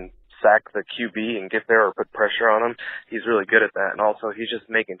corner and sack the QB and get there or put pressure on him. He's really good at that. And also, he's just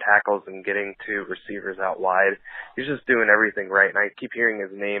making tackles and getting to receivers out wide. He's just doing everything right. And I keep hearing his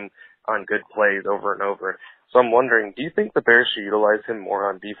name on good plays over and over. So I'm wondering, do you think the Bears should utilize him more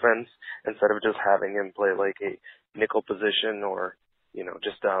on defense instead of just having him play like a nickel position or,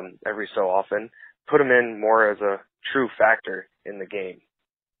 just every so often? Put him in more as a true factor in the game.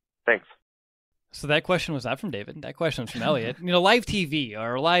 Thanks. So that question was not from David. That question was from Elliot. Live TV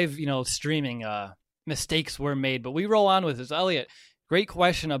or live, streaming mistakes were made, but we roll on with this. Elliot, great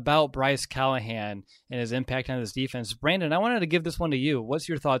question about Bryce Callahan and his impact on this defense. Brandon, I wanted to give this one to you. What's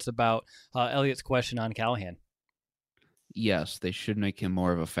your thoughts about Elliot's question on Callahan? Yes, they should make him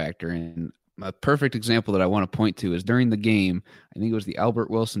more of a factor. And a perfect example that I want to point to is during the game, I think it was the Albert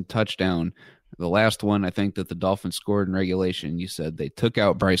Wilson touchdown, the last one I think that the Dolphins scored in regulation. You said they took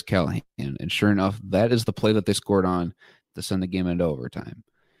out Bryce Callahan, and sure enough, that is the play that they scored on to send the game into overtime.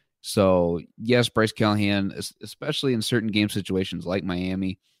 So, yes, Bryce Callahan, especially in certain game situations like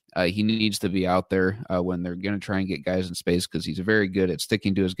Miami, he needs to be out there when they're going to try and get guys in space because he's very good at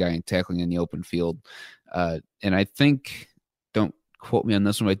sticking to his guy and tackling in the open field. And I think, don't quote me on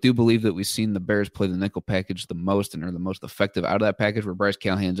this one, but I do believe that we've seen the Bears play the nickel package the most and are the most effective out of that package where Bryce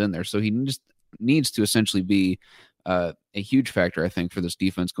Callahan's in there. So he needs to essentially be a huge factor, I think, for this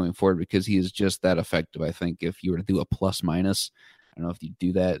defense going forward, because he is just that effective. I think if you were to do a plus minus, I don't know if you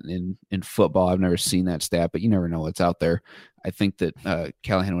do that in football. I've never seen that stat, but you never know what's out there. I think that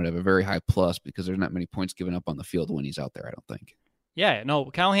Callahan would have a very high plus because there's not many points given up on the field when he's out there, I don't think. Yeah, no,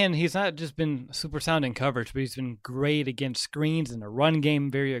 Callahan, he's not just been super sound in coverage, but he's been great against screens and the run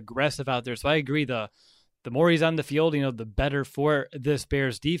game, very aggressive out there. So I agree, the more he's on the field, the better for this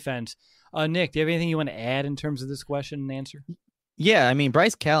Bears defense. Nick, do you have anything you want to add in terms of this question and answer? Yeah, I mean,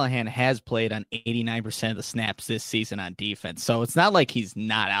 Bryce Callahan has played on 89% of the snaps this season on defense. So it's not like he's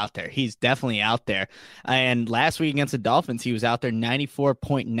not out there. He's definitely out there. And last week against the Dolphins, he was out there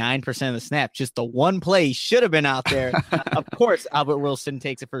 94.9% of the snaps. Just the one play he should have been out there. Of course, Albert Wilson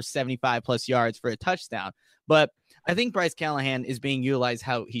takes it for 75 plus yards for a touchdown. But I think Bryce Callahan is being utilized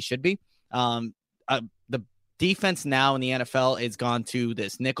how he should be. The defense now in the NFL is gone to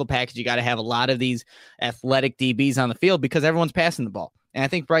this nickel package. You got to have a lot of these athletic DBs on the field because everyone's passing the ball. And I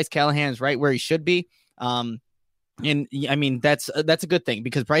think Bryce Callahan is right where he should be. And I mean, that's a good thing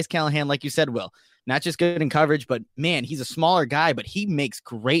because Bryce Callahan, like you said, Will, not just good in coverage, but man, he's a smaller guy, but he makes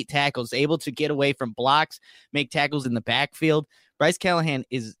great tackles, able to get away from blocks, make tackles in the backfield. Bryce Callahan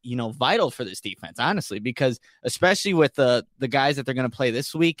is, vital for this defense, honestly, because especially with the guys that they're going to play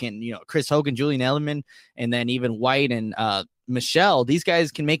this week and, Chris Hogan, Julian Edelman, and then even White and Michelle, these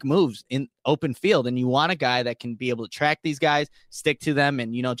guys can make moves in open field. And you want a guy that can be able to track these guys, stick to them,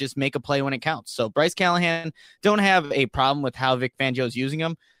 and, just make a play when it counts. So Bryce Callahan, don't have a problem with how Vic Fangio is using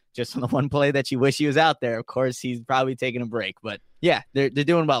him. Just on the one play that you wish he was out there. Of course, he's probably taking a break. But, yeah, they're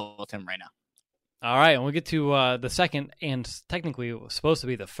doing well with him right now. All right, and we'll get to the second and technically it was supposed to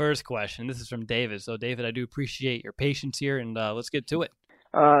be the first question. This is from David. So, David, I do appreciate your patience here, and let's get to it.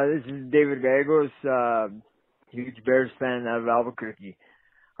 This is David Gallegos, huge Bears fan out of Albuquerque.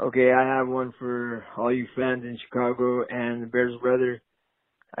 Okay, I have one for all you fans in Chicago and the Bears brother.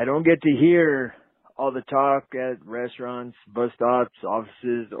 I don't get to hear all the talk at restaurants, bus stops,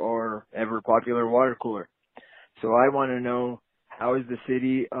 offices, or ever popular water cooler. So I want to know, how is the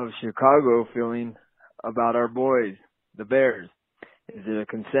city of Chicago feeling about our boys, the Bears? Is it a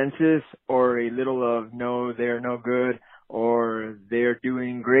consensus or a little of no, they're no good, or they're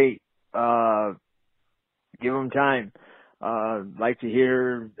doing great? Give them time. Like to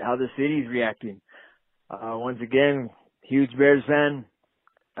hear how the city's reacting. Once again, huge Bears fan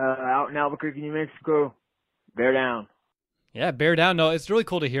out in Albuquerque, New Mexico. Bear down. Yeah, bear down. No, it's really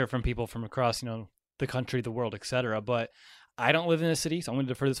cool to hear from people from across, the country, the world, etc. But I don't live in the city, so I'm going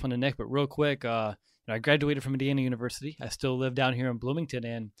to defer this one to Nick. But real quick, I graduated from Indiana University. I still live down here in Bloomington.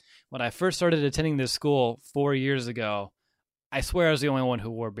 And when I first started attending this school 4 years ago, I swear I was the only one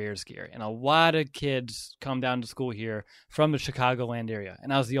who wore Bears gear. And a lot of kids come down to school here from the Chicagoland area.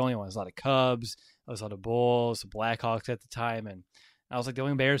 And I was the only one. There was a lot of Cubs, there was a lot of Bulls, Blackhawks at the time. And I was like the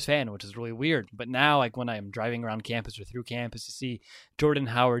only Bears fan, which is really weird. But now, like when I'm driving around campus or through campus, you see Jordan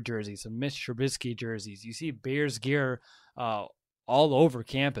Howard jerseys, some Mitch Trubisky jerseys. You see Bears gear all over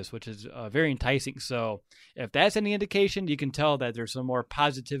campus, which is very enticing. So if that's any indication, you can tell that there's some more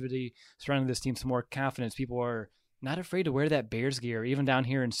positivity surrounding this team, some more confidence. People are not afraid to wear that Bears gear, even down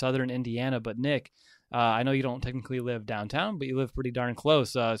here in southern Indiana. But Nick, I know you don't technically live downtown, but you live pretty darn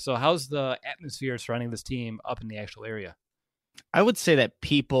close. So how's the atmosphere surrounding this team up in the actual area? I would say that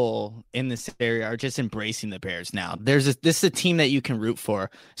people in this area are just embracing the Bears now. This is a team that you can root for,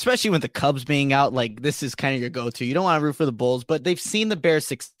 especially with the Cubs being out. Like, this is kind of your go-to. You don't want to root for the Bulls, but they've seen the Bears'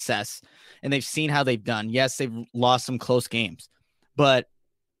 success, and they've seen how they've done. Yes, they've lost some close games, but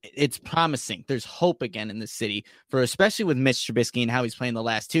it's promising. There's hope again in the city, for especially with Mitch Trubisky and how he's playing the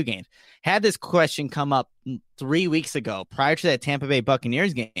last two games. Had this question come up 3 weeks ago prior to that Tampa Bay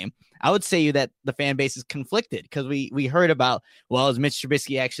Buccaneers game, I would say you that the fan base is conflicted because we heard about, well, is Mitch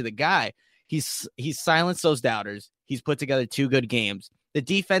Trubisky actually the guy? He's silenced those doubters. He's put together two good games. The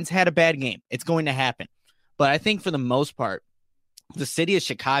defense had a bad game. It's going to happen. But I think for the most part, the city of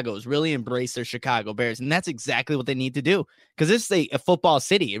Chicago has really embraced their Chicago Bears, and that's exactly what they need to do because this is a football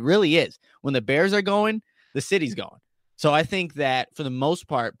city. It really is. When the Bears are going, the city's going. So I think that for the most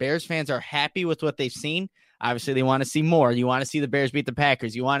part, Bears fans are happy with what they've seen. Obviously, they want to see more. You want to see the Bears beat the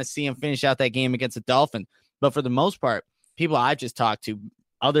Packers. You want to see them finish out that game against the Dolphins. But for the most part, people I've just talked to,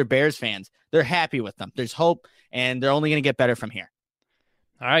 other Bears fans, they're happy with them. There's hope, and they're only going to get better from here.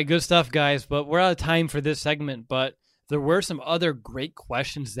 All right, good stuff, guys. But we're out of time for this segment, but there were some other great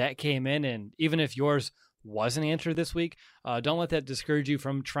questions that came in, and even if yours wasn't answered this week, don't let that discourage you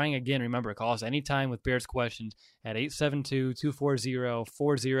from trying again. Remember, call us anytime with Bears questions at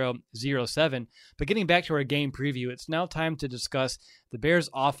 872-240-4007. But getting back to our game preview, it's now time to discuss the Bears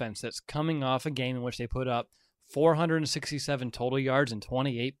offense that's coming off a game in which they put up 467 total yards and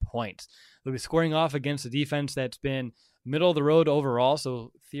 28 points. They'll be scoring off against a defense that's been middle of the road overall.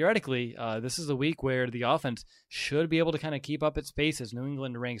 So theoretically, this is a week where the offense should be able to kind of keep up its pace, as New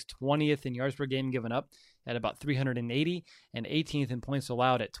England ranks 20th in yards per game given up at about 380 and 18th in points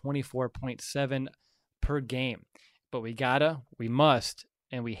allowed at 24.7 per game. But we must,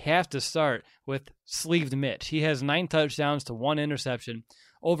 and we have to start with Sleeved Mitch. He has 9 touchdowns to 1 interception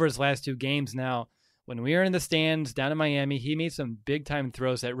over his last 2 games. Now, when we were in the stands down in Miami, he made some big-time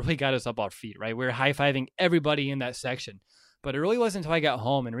throws that really got us up our feet, right? We were high-fiving everybody in that section. But it really wasn't until I got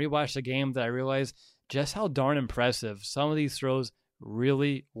home and rewatched the game that I realized just how darn impressive some of these throws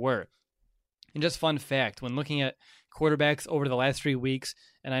really were. And just fun fact, when looking at quarterbacks over the last 3 weeks,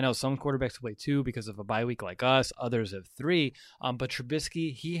 and I know some quarterbacks play 2 because of a bye week like us, others have 3, but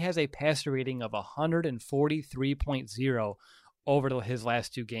Trubisky, he has a passer rating of 143.0 over his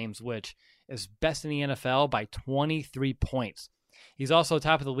last 2 games, which is best in the NFL by 23 points. He's also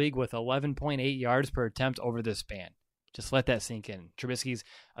top of the league with 11.8 yards per attempt over this span. Just let that sink in. Trubisky's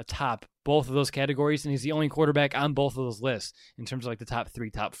atop both of those categories, and he's the only quarterback on both of those lists in terms of like the top 3,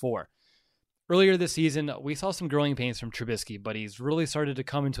 top 4. Earlier this season, we saw some growing pains from Trubisky, but he's really started to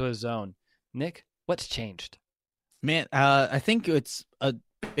come into his zone. Nick, what's changed? Man, I think it's a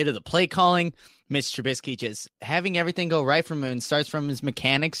bit of the play calling. Mitch Trubisky just having everything go right from him, and starts from his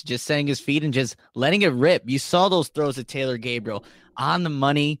mechanics, just setting his feet and just letting it rip. You saw those throws to Taylor Gabriel on the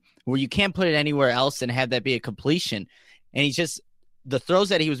money where you can't put it anywhere else and have that be a completion. And he's just, the throws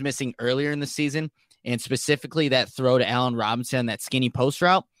that he was missing earlier in the season, and specifically that throw to Allen Robinson, that skinny post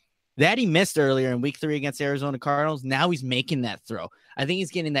route, that he missed earlier in week 3 against the Arizona Cardinals. Now he's making that throw. I think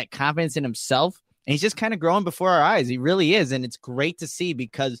he's getting that confidence in himself, and he's just kind of growing before our eyes. He really is. And it's great to see,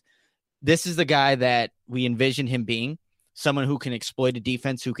 because this is the guy that we envision him being, someone who can exploit a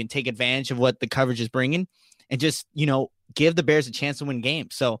defense, who can take advantage of what the coverage is bringing, and just, give the Bears a chance to win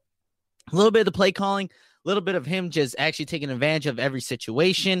games. So a little bit of the play calling, a little bit of him just actually taking advantage of every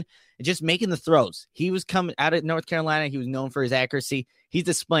situation and just making the throws. He was coming out of North Carolina. He was known for his accuracy. He's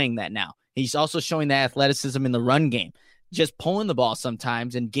displaying that now. He's also showing that athleticism in the run game, just pulling the ball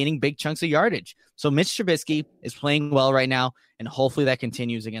sometimes and getting big chunks of yardage. So Mitch Trubisky is playing well right now, and hopefully that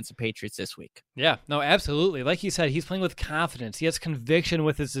continues against the Patriots this week. Yeah, no, absolutely. Like you said, he's playing with confidence. He has conviction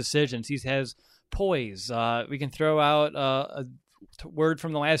with his decisions. He has poise. We can throw out a word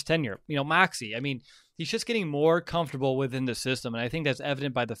from the last tenure, moxie. I mean, he's just getting more comfortable within the system, and I think that's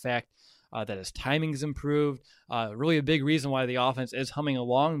evident by the fact that his timing's improved. Really a big reason why the offense is humming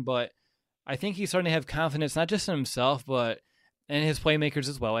along, but I think he's starting to have confidence, not just in himself, but in his playmakers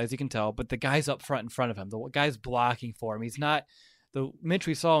as well, as you can tell, but the guys up front in front of him, the guys blocking for him. He's not the Mitch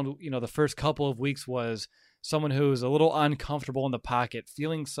we saw in, the first couple of weeks was someone who's a little uncomfortable in the pocket,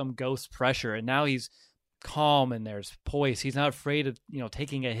 feeling some ghost pressure, and now he's calm and there's poise. He's not afraid of,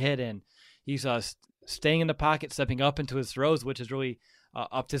 taking a hit, and he's staying in the pocket, stepping up into his throws, which has really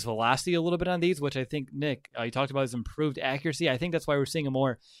upped his velocity a little bit on these, which I think, Nick, you talked about his improved accuracy. I think that's why we're seeing a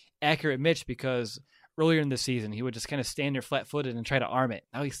more accurate Mitch, because earlier in the season, he would just kind of stand there flat-footed and try to arm it.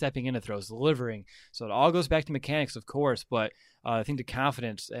 Now he's stepping into throws, delivering. So it all goes back to mechanics, of course, but I think the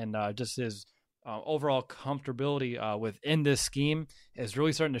confidence and just his overall comfortability within this scheme is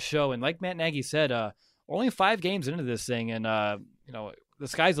really starting to show. And like Matt Nagy said, we're only 5 games into this thing, and the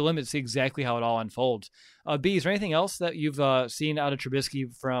sky's the limit to see exactly how it all unfolds. B, is there anything else that you've seen out of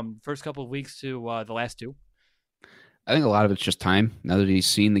Trubisky from first couple of weeks to the last 2? I think a lot of it's just time. Now that he's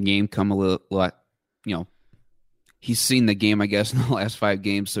seen the game come a lot, he's seen the game, I guess, in the last 5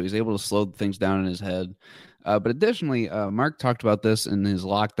 games, so he's able to slow things down in his head. But additionally, Mark talked about this in his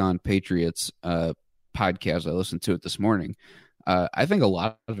Locked On Patriots podcast. I listened to it this morning. I think a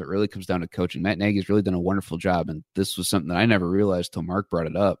lot of it really comes down to coaching. Matt Nagy's really done a wonderful job, and this was something that I never realized till Mark brought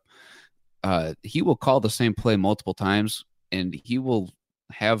it up. He will call the same play multiple times, and he will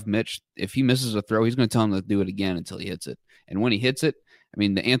have Mitch, if he misses a throw, he's going to tell him to do it again until he hits it. And when he hits it, I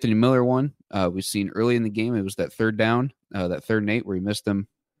mean, the Anthony Miller one we've seen early in the game, it was that 3rd down, that 3rd and 8 where he missed him,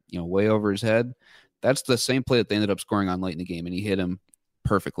 way over his head. That's the same play that they ended up scoring on late in the game, and he hit him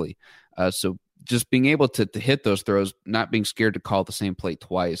perfectly. So just being able to hit those throws, not being scared to call the same play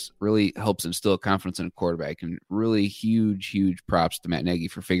twice, really helps instill confidence in a quarterback. And really huge props to Matt Nagy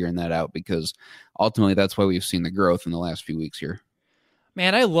for figuring that out, because ultimately that's why we've seen the growth in the last few weeks here.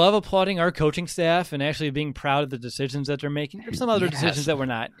 Man, I love applauding our coaching staff and actually being proud of the decisions that they're making. There's some other decisions that we're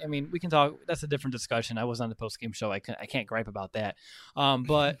not. I mean, we can talk. That's a different discussion. I was on the post-game show. I can't gripe about that.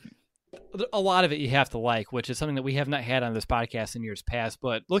 But A lot of it you have to like, which is something that we have not had on this podcast in years past.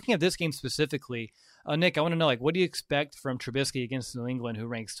 But looking at this game specifically, Nick, I want to know, what do you expect from Trubisky against New England, who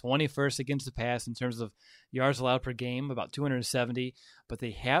ranks 21st against the pass in terms of yards allowed per game, about 270, but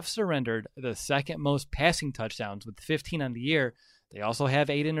they have surrendered the second most passing touchdowns with 15 on the year. They also have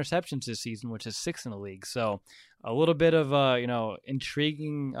 8 interceptions this season, which is 6th in the league. So a little bit of,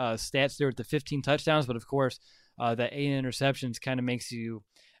 intriguing stats there with the 15 touchdowns, but of course, that 8 interceptions kind of makes you,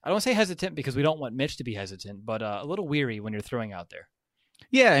 I don't say hesitant because we don't want Mitch to be hesitant, but a little weary when you're throwing out there.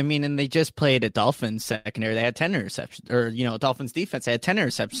 Yeah, I mean, and they just played a Dolphins secondary. They had 10 interceptions, or, Dolphins defense, they had 10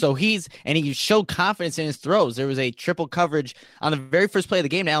 interceptions. So he showed confidence in his throws. There was a triple coverage on the very first play of the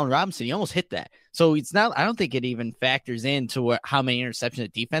game to Allen Robinson. He almost hit that. So it's not, I don't think it even factors into how many interceptions the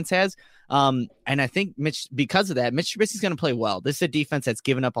defense has. And I think because of that, Mitch Trubisky's going to play well. This is a defense that's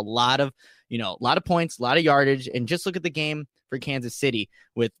given up a lot of points, a lot of yardage. And just look at the game for Kansas City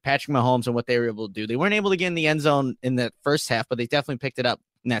with Patrick Mahomes and what they were able to do. They weren't able to get in the end zone in the first half, but they definitely picked it up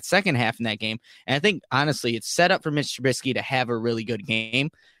in that second half in that game. And I think, honestly, it's set up for Mitch Trubisky to have a really good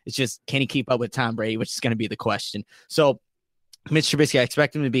game. It's just, can he keep up with Tom Brady, which is going to be the question. So Mitch Trubisky, I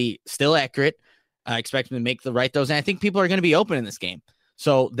expect him to be still accurate. I expect him to make the right throws. And I think people are going to be open in this game.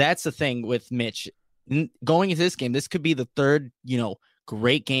 So that's the thing with Mitch. Going into this game, this could be the third,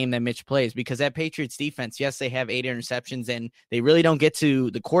 great game that Mitch plays, because that Patriots defense, yes, they have 8 interceptions and they really don't get to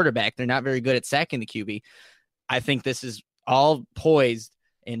the quarterback. They're not very good at sacking the QB. I think this is all poised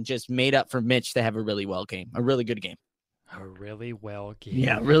and just made up for Mitch to have a really good game. A really well game.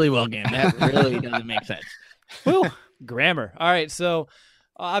 Yeah, really well game. That really doesn't make sense. Whew, grammar. All right, so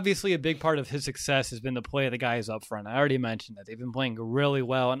obviously a big part of his success has been the play of the guys up front. I already mentioned that they've been playing really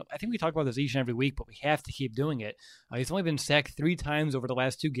well, and I think we talk about this each and every week, but we have to keep doing it. He's only been sacked 3 times over the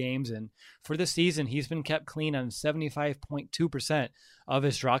last 2 games, and for this season, he's been kept clean on 75.2% of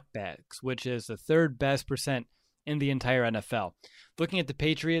his dropbacks, which is the 3rd best percent in the entire NFL. Looking at the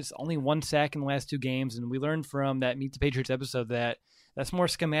Patriots, only 1 sack in the last 2 games, and we learned from that Meet the Patriots episode that that's more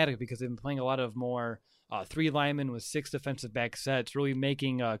schematic because they've been playing a lot of more 3 linemen with 6 defensive back sets, really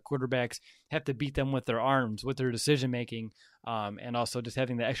making quarterbacks have to beat them with their arms, with their decision-making, and also just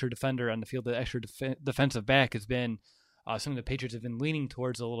having the extra defender on the field, the extra defensive back has been something the Patriots have been leaning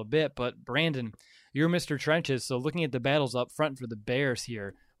towards a little bit. But Brandon, you're Mr. Trenches, so looking at the battles up front for the Bears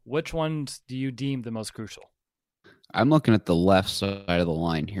here, which ones do you deem the most crucial? I'm looking at the left side of the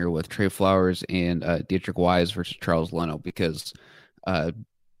line here with Trey Flowers and Dietrich Wise versus Charles Leno, because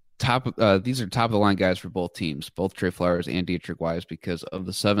these are top of the line guys for both teams, both Trey Flowers and Dietrich Wise, because of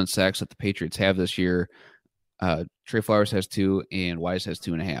the 7 sacks that the Patriots have this year. Trey Flowers has 2 and Wise has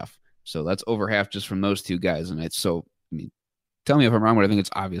 2.5. So that's over half just from those 2 guys. And tell me if I'm wrong, but I think it's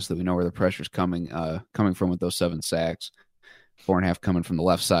obvious that we know where the pressure's coming from with those 7 sacks, 4.5 coming from the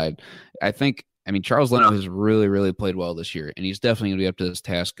left side. Charles Leno has really, really played well this year, and he's definitely going to be up to this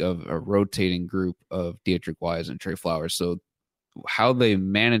task of a rotating group of Dietrich Wise and Trey Flowers. So how they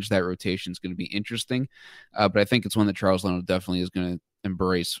manage that rotation is going to be interesting, but I think it's one that Charles Leno definitely is going to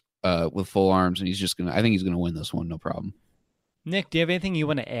embrace with full arms, and I think he's going to win this one, no problem. Nick, do you have anything you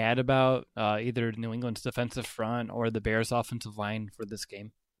want to add about either New England's defensive front or the Bears' offensive line for this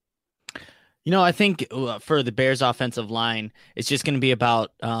game? I think for the Bears offensive line, it's just going to be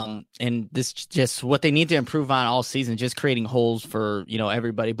about, and this just what they need to improve on all season, just creating holes for,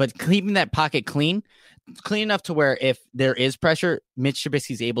 everybody, but keeping that pocket clean enough to where if there is pressure, Mitch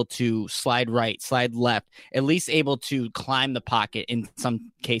Trubisky's able to slide right, slide left, at least able to climb the pocket in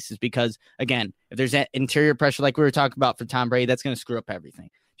some cases, because again, if there's that interior pressure, like we were talking about for Tom Brady, that's going to screw up everything.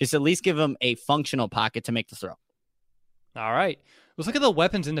 Just at least give him a functional pocket to make the throw. All right. Let's look at the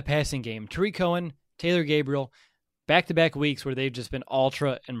weapons in the passing game. Tariq Cohen, Taylor Gabriel, back-to-back weeks where they've just been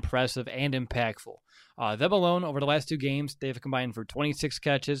ultra impressive and impactful. Them alone, over the last 2 games, they've combined for 26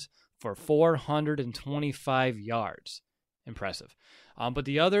 catches for 425 yards. Impressive. But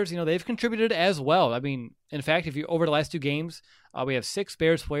the others, they've contributed as well. In fact, over the last 2 games, we have 6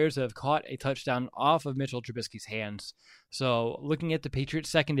 Bears players that have caught a touchdown off of Mitchell Trubisky's hands. So looking at the Patriots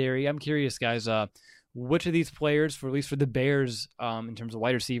secondary, I'm curious, guys, which of these players, at least for the Bears, in terms of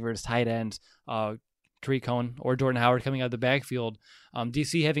wide receivers, tight ends, Tariq Cohen or Jordan Howard coming out of the backfield, do you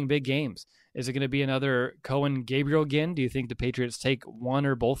see having big games? Is it going to be another Cohen-Gabriel again? Do you think the Patriots take one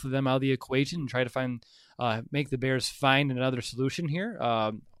or both of them out of the equation and try to make the Bears find another solution here?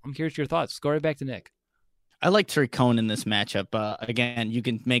 I'm curious your thoughts. Go right back to Nick. I like Tariq Cohen in this matchup. Again, you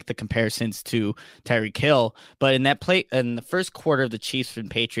can make the comparisons to Tyreek Hill, but in that play in the first quarter of the Chiefs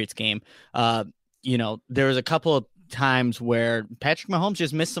and Patriots game, there was a couple of times where Patrick Mahomes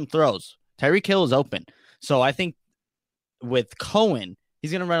just missed some throws. Tyreek Hill is open. So I think with Cohen,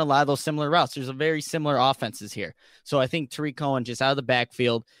 he's going to run a lot of those similar routes. There's a very similar offenses here. So I think Tariq Cohen just out of the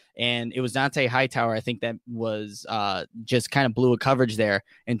backfield, and it was Dante Hightower, I think, that was just kind of blew a coverage there.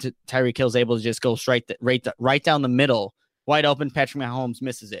 And Tyreek Hill's able to just go right down the middle, wide open. Patrick Mahomes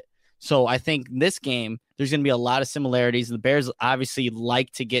misses it. So I think this game, there's going to be a lot of similarities. The Bears obviously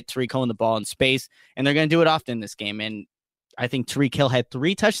like to get Tariq Cohen the ball in space, and they're going to do it often in this game. And I think Tyreek Hill had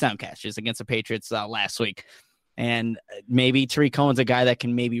 3 touchdown catches against the Patriots last week. And maybe Tariq Cohen's a guy that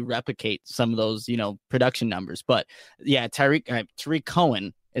can maybe replicate some of those, production numbers. But yeah, Tariq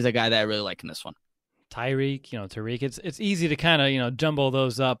Cohen is a guy that I really like in this one. Tyreek, Tariq, it's easy to kind of, jumble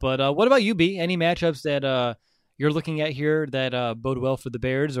those up. But what about you, B? Any matchups that you're looking at here that bode well for the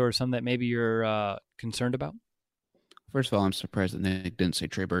Bears, or some that maybe you're concerned about? First of all, I'm surprised that Nick didn't say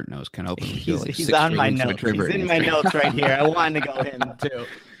Trey Burton. I was kind of hoping he's on my notes. He's in my notes right here. I wanted to go him too.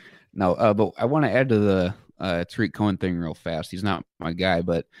 No, but I want to add to the Tariq Cohen thing real fast. He's not my guy,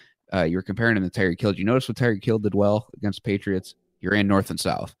 but you're comparing him to Tyreek Hill. Did you notice what Tyreek Hill did well against Patriots? You're in north and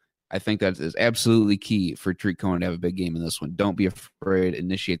south. I think that is absolutely key for Tariq Cohen to have a big game in this one. Don't be afraid to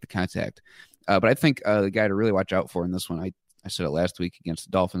initiate the contact. But I think the guy to really watch out for in this one, I said it last week against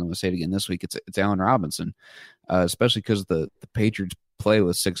the Dolphins. I'm going to say it again this week. It's Allen Robinson, especially because the Patriots play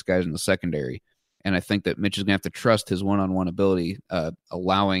with 6 guys in the secondary. And I think that Mitch is going to have to trust his one-on-one ability,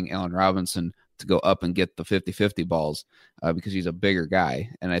 allowing Allen Robinson to go up and get the 50-50 balls because he's a bigger guy.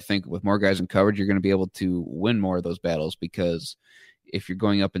 And I think with more guys in coverage, you're going to be able to win more of those battles, because if you're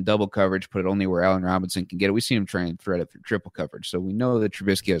going up in double coverage, put it only where Allen Robinson can get it. We see him try and thread it through triple coverage. So we know that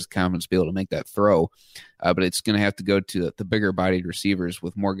Trubisky has confidence to be able to make that throw, but it's going to have to go to the bigger bodied receivers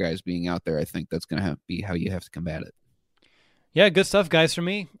with more guys being out there. I think that's going to be how you have to combat it. Yeah, good stuff, guys, for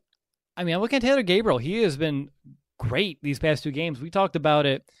me. I mean, I'm looking at Taylor Gabriel. He has been great these past 2 games. We talked about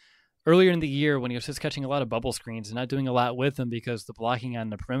it earlier in the year when he was just catching a lot of bubble screens and not doing a lot with them because the blocking on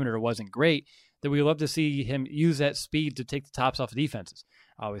the perimeter wasn't great, that we love to see him use that speed to take the tops off the defenses.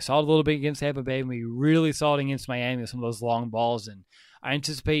 We saw it a little bit against Tampa Bay, and we really saw it against Miami with some of those long balls. And I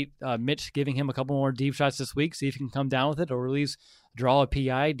anticipate Mitch giving him a couple more deep shots this week, see if he can come down with it, or at least draw a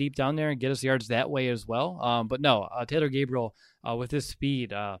PI deep down there and get us yards that way as well. But no, Taylor Gabriel, with his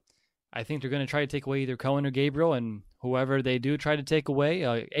speed, I think they're going to try to take away either Cohen or Gabriel, and whoever they do try to take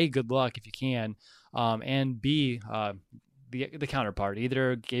away, A, good luck if you can, and B, the counterpart,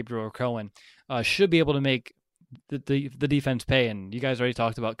 either Gabriel or Cohen, should be able to make the defense pay. And you guys already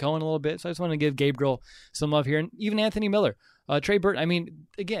talked about Cohen a little bit, so I just want to give Gabriel some love here, and even Anthony Miller. Trey Burton, I mean,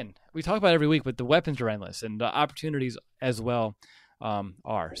 again, we talk about it every week, but the weapons are endless, and the opportunities as well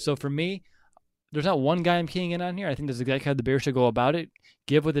are. So for me, there's not one guy I'm keying in on here. I think there's exactly how the Bears should go about it.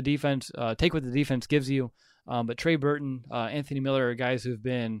 Give what the defense, take what the defense gives you. But Trey Burton, Anthony Miller are guys who've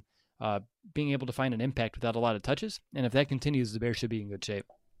been being able to find an impact without a lot of touches. And if that continues, the Bears should be in good shape.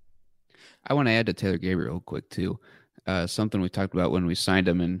 I want to add to Taylor Gabriel real quick, too. Something we talked about when we signed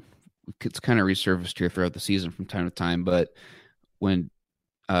him, and it's kind of resurfaced here throughout the season from time to time. But when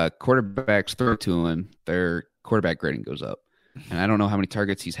quarterbacks throw to him, their quarterback rating goes up. And I don't know how many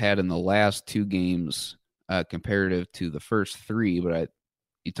targets he's had in the last 2 games comparative to the first 3, but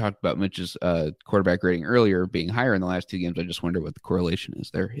you talked about Mitch's quarterback rating earlier being higher in the last 2 games. I just wonder what the correlation is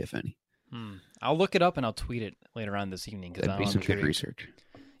there, if any. I'll look it up and I'll tweet it later on this evening. That'd be some good research.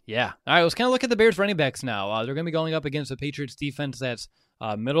 Yeah. All right, let's kind of look at the Bears running backs now. They're going to be going up against a Patriots defense that's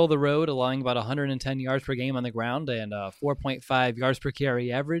middle of the road, allowing about 110 yards per game on the ground and 4.5 yards per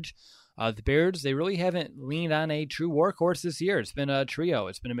carry average. The Bears, they really haven't leaned on a true workhorse this year. It's been a trio.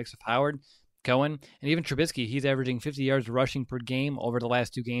 It's been a mix of Howard, Cohen, and even Trubisky. He's averaging 50 yards rushing per game over the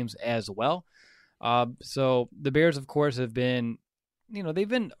last 2 games as well. So the Bears, of course, have been, they've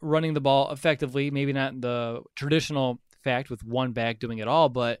been running the ball effectively, maybe not the traditional fact with one back doing it all,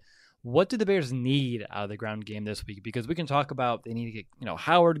 but what do the Bears need out of the ground game this week? Because we can talk about they need to get,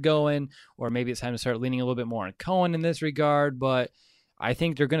 Howard going, or maybe it's time to start leaning a little bit more on Cohen in this regard, but I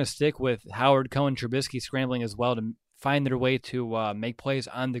think they're going to stick with Howard, Cohen, Trubisky scrambling as well to find their way to make plays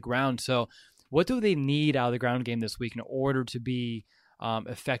on the ground. So what do they need out of the ground game this week in order to be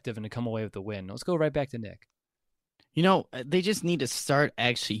effective and to come away with the win? Let's go right back to Nick. They just need to start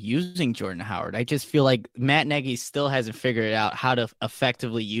actually using Jordan Howard. I just feel like Matt Nagy still hasn't figured out how to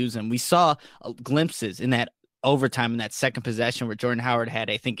effectively use him. We saw glimpses in that overtime in that second possession where Jordan Howard had,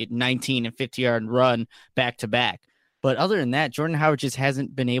 I think, a 19 and 50-yard run back to back. But other than that, Jordan Howard just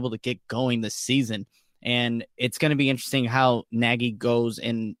hasn't been able to get going this season. And it's going to be interesting how Nagy goes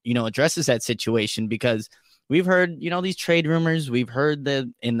and, addresses that situation, because we've heard, these trade rumors. We've heard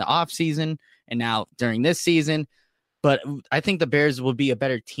that in the offseason and now during this season. But I think the Bears will be a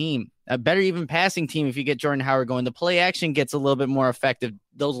better team, a better even passing team if you get Jordan Howard going. The play action gets a little bit more effective.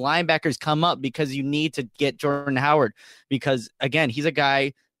 Those linebackers come up because you need to get Jordan Howard because, again, he's a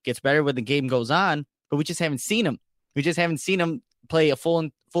guy gets better when the game goes on, but we just haven't seen him. We just haven't seen him play a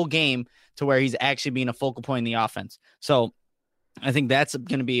full game to where he's actually being a focal point in the offense. So I think that's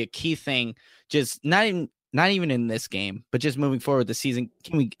going to be a key thing, just not even in this game, but just moving forward this season.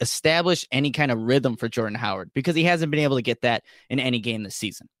 Can we establish any kind of rhythm for Jordan Howard? Because he hasn't been able to get that in any game this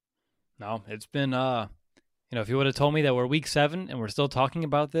season. No, it's been, if you would have told me that we're week 7 and we're still talking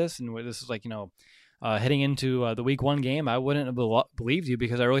about this, and this is like, heading into the week 1 game, I wouldn't have believed you,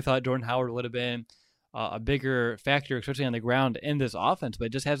 because I really thought Jordan Howard would have been a bigger factor, especially on the ground in this offense, but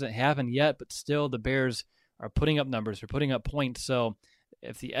it just hasn't happened yet. But still, the Bears are putting up numbers, they're putting up points. So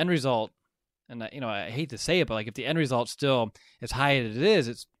if the end result, and I hate to say it, but like if the end result still as high as it is,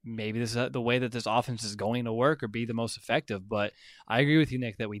 it's maybe this is the way that this offense is going to work or be the most effective. But I agree with you,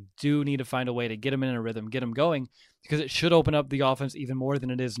 Nick, that we do need to find a way to get them in a rhythm, get them going, because it should open up the offense even more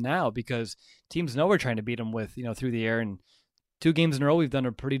than it is now, because teams know we're trying to beat them with, through the air. And 2 games in a row, we've done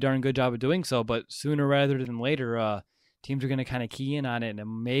a pretty darn good job of doing so. But sooner rather than later, teams are going to kind of key in on it,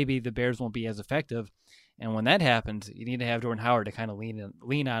 and maybe the Bears won't be as effective. And when that happens, you need to have Jordan Howard to kind of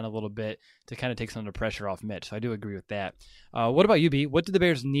lean on a little bit to kind of take some of the pressure off Mitch. So I do agree with that. What about you, B? What do the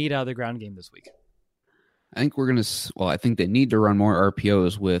Bears need out of the ground game this week? I think they need to run more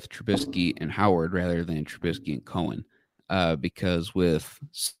RPOs with Trubisky and Howard rather than Trubisky and Cohen, because with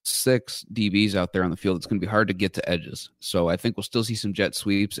 6 DBs out there on the field, it's going to be hard to get to edges. So I think we'll still see some jet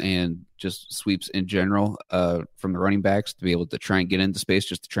sweeps and just sweeps in general from the running backs to be able to try and get into space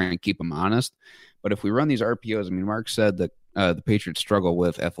just to try and keep them honest. But if we run these RPOs, Mark said that the Patriots struggle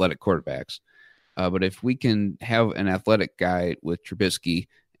with athletic quarterbacks. But if we can have an athletic guy with Trubisky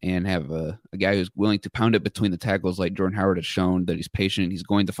and have a guy who's willing to pound it between the tackles like Jordan Howard has shown that he's patient, he's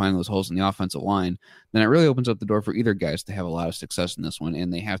going to find those holes in the offensive line, then it really opens up the door for either guys to have a lot of success in this one.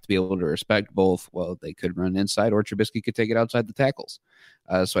 And they have to be able to respect both. Well, they could run inside or Trubisky could take it outside the tackles.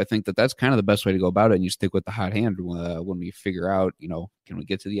 So I think that that's kind of the best way to go about it. And you stick with the hot hand when we figure out, can we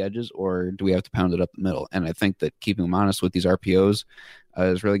get to the edges or do we have to pound it up the middle? And I think that keeping them honest with these RPOs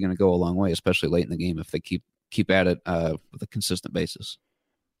is really going to go a long way, especially late in the game if they keep at it with a consistent basis.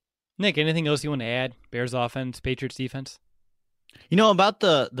 Nick, anything else you want to add? Bears offense, Patriots defense? About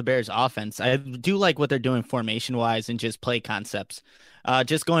the Bears offense, I do like what they're doing formation-wise and just play concepts.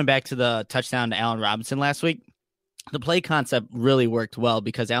 Just going back to the touchdown to Allen Robinson last week, the play concept really worked well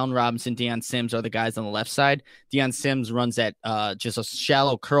because Allen Robinson, Deion Sims are the guys on the left side. Deion Sims runs that just a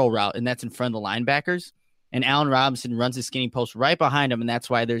shallow curl route, and that's in front of the linebackers. And Allen Robinson runs the skinny post right behind him, and that's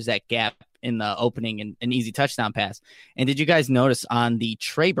why there's that gap in the opening and an easy touchdown pass. And did you guys notice on the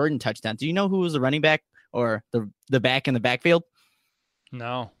Trey Burton touchdown, do you know who was the running back or the back in the backfield?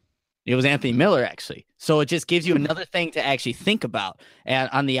 No. It was Anthony Miller, actually. So it just gives you another thing to actually think about. And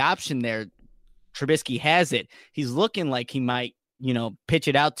on the option there, Trubisky has it. He's looking like he might, pitch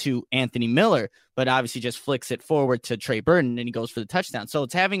it out to Anthony Miller, but obviously just flicks it forward to Trey Burton and he goes for the touchdown. So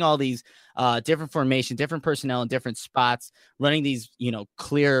it's having all these different formations, different personnel in different spots, running these,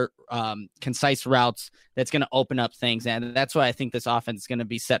 clear, concise routes that's going to open up things. And that's why I think this offense is going to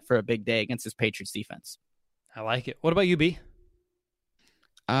be set for a big day against this Patriots defense. I like it. What about you, B?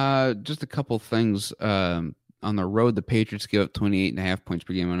 Just a couple things. On the road, the Patriots give up 28.5 points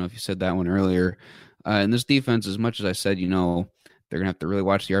per game. I don't know if you said that one earlier. And this defense, as much as I said, they're going to have to really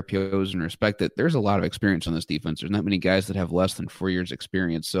watch the RPOs and respect it. There's a lot of experience on this defense. There's not many guys that have less than 4 years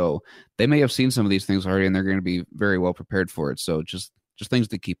experience. So they may have seen some of these things already, and they're going to be very well prepared for it. So just things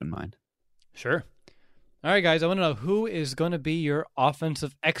to keep in mind. Sure. All right, guys, I want to know who is going to be your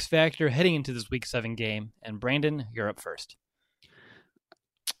offensive X factor heading into this Week 7 game. And Brandon, you're up first.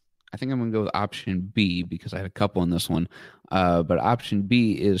 I think I'm going to go with option B because I had a couple in this one. But option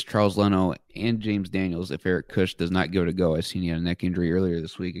B is Charles Leno and James Daniels if Eric Kush does not go to go. I seen he had a neck injury earlier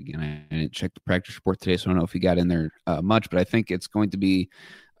this week. Again, I didn't check the practice report today, so I don't know if he got in there much. But I think it's going to be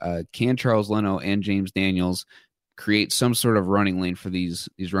can Charles Leno and James Daniels create some sort of running lane for these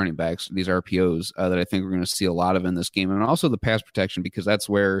running backs, these RPOs that I think we're going to see a lot of in this game. And also the pass protection, because that's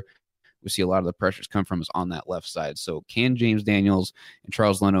where we see a lot of the pressures come from is on that left side. So can James Daniels and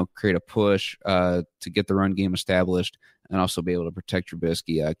Charles Leno create a push to get the run game established and also be able to protect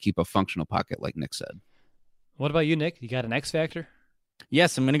Trubisky, keep a functional pocket like Nick said? What about you, Nick? You got an X factor?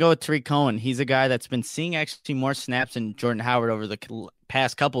 Yes, I'm going to go with Tariq Cohen. He's a guy that's been seeing actually more snaps than Jordan Howard over the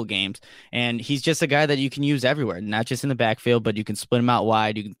past couple games, and he's just a guy that you can use everywhere, not just in the backfield, but you can split him out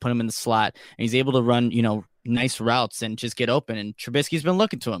wide, you can put him in the slot, and he's able to run, nice routes and just get open, and Trubisky's been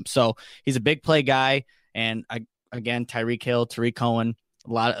looking to him. So he's a big play guy, and again, Tyreek Hill, Tariq Cohen,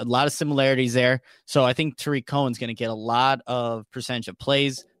 a lot of similarities there. So I think Tariq Cohen's going to get a lot of percentage of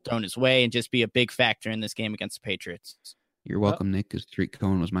plays thrown his way and just be a big factor in this game against the Patriots. You're welcome, Nick, because Tariq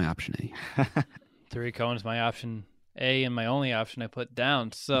Cohen was my option A. Tariq Cohen's my option A and my only option I put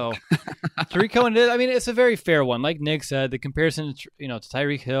down. So Tariq Cohen, it's a very fair one. Like Nick said, the comparison, to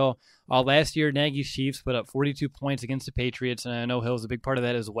Tyreek Hill. Last year, Nagy's Chiefs put up 42 points against the Patriots, and I know Hill's a big part of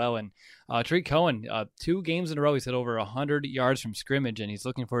that as well. And Tariq Cohen, 2 games in a row, he's hit over 100 yards from scrimmage, and he's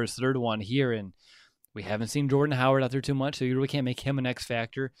looking for his third one here. And we haven't seen Jordan Howard out there too much, so you really can't make him an X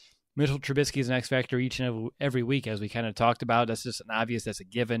factor. Mitchell Trubisky is an X factor each and every week, as we kind of talked about. That's just an obvious, that's a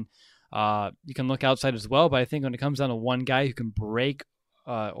given. You can look outside as well, but I think when it comes down to one guy who can break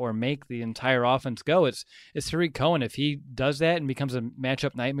or make the entire offense go, it's Tariq Cohen. If he does that and becomes a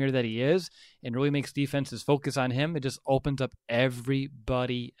matchup nightmare that he is and really makes defenses focus on him, it just opens up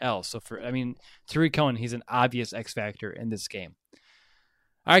everybody else. So Tariq Cohen, he's an obvious X factor in this game.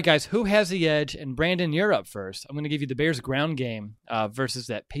 All right, guys, who has the edge? And Brandon, you're up first. I'm going to give you the Bears ground game versus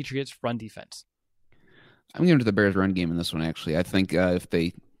that Patriots run defense. I'm going to the Bears run game in this one, actually. I think if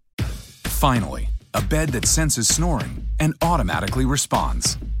they... Finally, a bed that senses snoring and automatically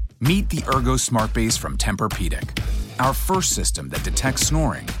responds. Meet the Ergo Smart Base from Tempur-Pedic, our first system that detects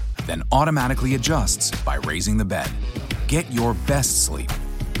snoring, then automatically adjusts by raising the bed. Get your best sleep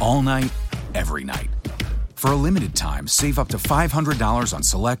all night, every night. For a limited time, save up to $500 on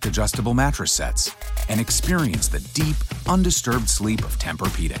select adjustable mattress sets and experience the deep, undisturbed sleep of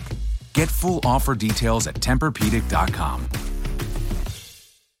Tempur-Pedic. Get full offer details at TempurPedic.com.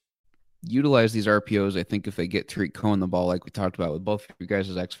 Utilize these RPOs. I think if they get Tariq Cohen the ball, like we talked about with both of you guys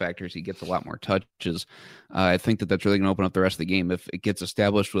as X factors, he gets a lot more touches. I think that's really going to open up the rest of the game if it gets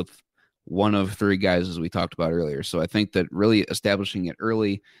established with one of 3 guys, as we talked about earlier. So I think that really establishing it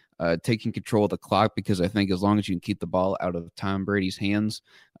early, taking control of the clock, because I think as long as you can keep the ball out of Tom Brady's hands,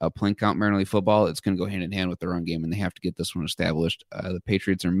 playing complimentary football, it's going to go hand in hand with the run game, and they have to get this one established. The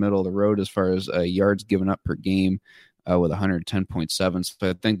Patriots are middle of the road as far as yards given up per game, with 110.7. So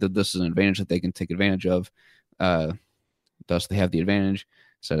I think that this is an advantage that they can take advantage of. Thus, they have the advantage.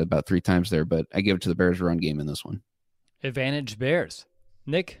 Said it about 3 times there, but I give it to the Bears run game in this one. Advantage Bears.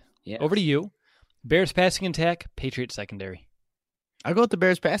 Nick, Yes. Over to you. Bears passing attack, Patriots secondary. I'll go with the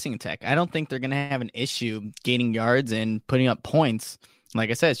Bears passing attack. I don't think they're going to have an issue gaining yards and putting up points.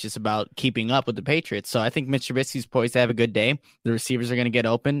 Like I said, it's just about keeping up with the Patriots. So I think Mitch Trubisky's poised to have a good day. The receivers are going to get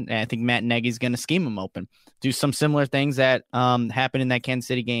open, and I think Matt Nagy's going to scheme them open. Do some similar things that happened in that Kansas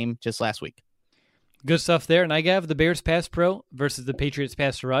City game just last week. Good stuff there. And I have the Bears pass pro versus the Patriots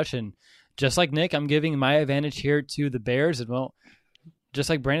pass rush. And just like Nick, I'm giving my advantage here to the Bears. And well, just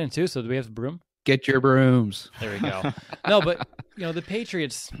like Brandon too. So do we have a broom? Get your brooms. There we go. No, but the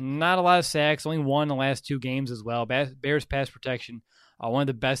Patriots, not a lot of sacks, only won the last 2 games as well. Bears pass protection, one of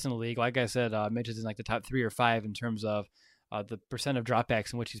the best in the league. Like I said, Mitch is in like the top 3 or 5 in terms of the percent of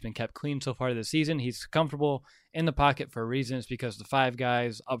dropbacks in which he's been kept clean so far this season. He's comfortable in the pocket for a reason. It's because the 5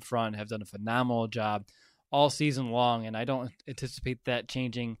 guys up front have done a phenomenal job all season long, and I don't anticipate that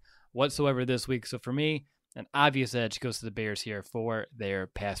changing whatsoever this week. So for me, an obvious edge goes to the Bears here for their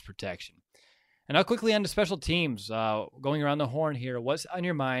pass protection. And now quickly on to special teams. Going around the horn here, what's on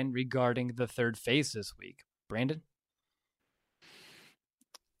your mind regarding the third phase this week? Brandon?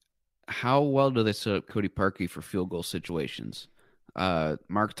 How well do they set up Cody Parkey for field goal situations?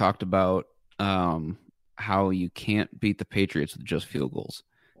 Mark talked about how you can't beat the Patriots with just field goals.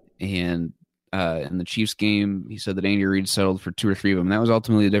 And in the Chiefs game, he said that Andy Reid settled for 2 or 3 of them. That was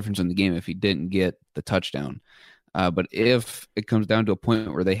ultimately the difference in the game if he didn't get the touchdown. But if it comes down to a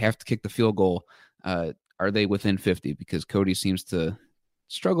point where they have to kick the field goal, are they within 50? Because Cody seems to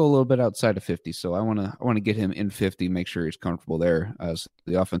struggle a little bit outside of 50. So I want to get him in 50, make sure he's comfortable there. So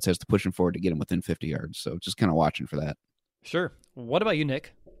the offense has to push him forward to get him within 50 yards. So just kind of watching for that. Sure. What about you,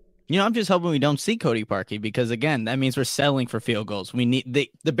 Nick? I'm just hoping we don't see Cody Parkey because, again, that means we're settling for field goals. We need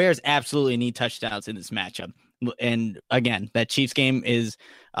the Bears absolutely need touchdowns in this matchup. And, again, that Chiefs game is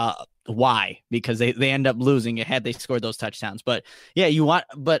why? Because they end up losing it had they scored those touchdowns. But, yeah,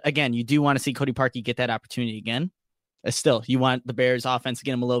 again, you do want to see Cody Parkey get that opportunity again. Still, you want the Bears offense to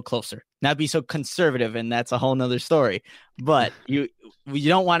get him a little closer. Not be so conservative, and that's a whole nother story. But you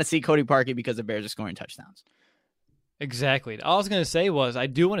don't want to see Cody Parkey because the Bears are scoring touchdowns. Exactly. All I was going to say was I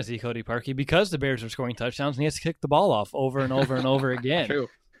do want to see Cody Parkey because the Bears are scoring touchdowns, and he has to kick the ball off over and over and over again. True.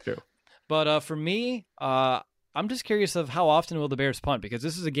 But for me, I'm just curious of how often will the Bears punt, because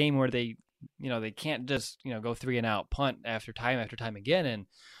this is a game where they can't just go 3 and out, punt after time again.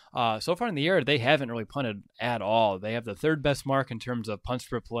 And so far in the year, they haven't really punted at all. They have the 3rd best mark in terms of punts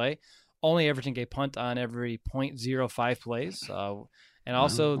per play. only averaging a punt on every 0.05 plays. And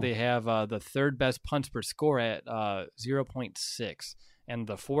also they have the third best punts per score at 0.6 and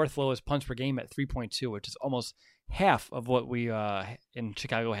the fourth lowest punts per game at 3.2, which is almost half of what we in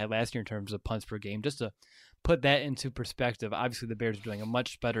Chicago had last year in terms of punts per game. Just to put that into perspective, obviously the Bears are doing a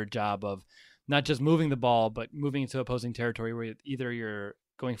much better job of not just moving the ball, but moving into opposing territory where either you're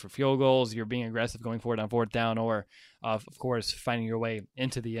going for field goals, you're being aggressive going for it on fourth down, or of course finding your way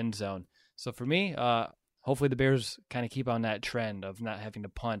into the end zone. So for me, hopefully the Bears kind of keep on that trend of not having to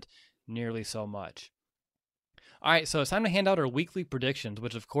punt nearly so much. All right, so it's time to hand out our weekly predictions,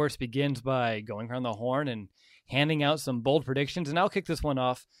 which of course begins by going around the horn and handing out some bold predictions. And I'll kick this one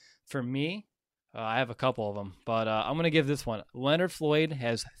off. For me, I have a couple of them, but I'm going to give this one. Leonard Floyd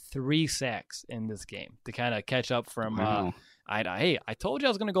has 3 sacks in this game to kind of catch up from I told you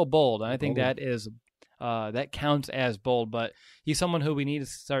I was going to go bold, and I think that is that counts as bold. But he's someone who we need to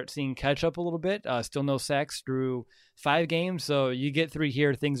start seeing catch up a little bit. Still no sacks through 5 games, so you get 3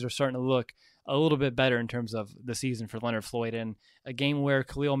 here. Things are starting to look a little bit better in terms of the season for Leonard Floyd. And a game where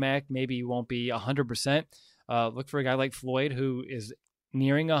Khalil Mack maybe won't be 100%. Look for a guy like Floyd who is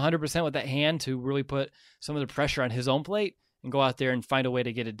nearing 100% with that hand to really put some of the pressure on his own plate and go out there and find a way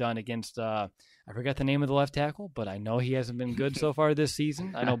to get it done against I forgot the name of the left tackle, but I know he hasn't been good so far this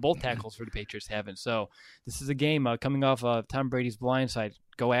season. I know both tackles for the Patriots haven't. So this is a game coming off Tom Brady's blindside.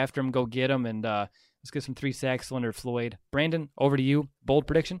 Go after him, go get him, and let's get some 3 sacks, Leonard Floyd. Brandon, over to you. Bold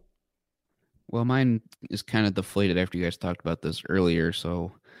prediction? Well, mine is kind of deflated after you guys talked about this earlier.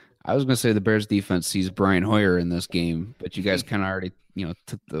 So I was going to say the Bears defense sees Brian Hoyer in this game, but you guys kind of already,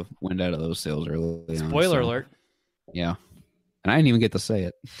 took the wind out of those sails early on. Spoiler alert. Yeah. And I didn't even get to say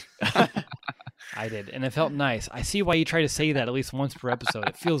it. I did, and it felt nice. I see why you try to say that at least once per episode.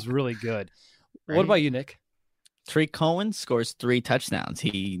 It feels really good. Right? What about you, Nick? Tariq Cohen scores 3 touchdowns.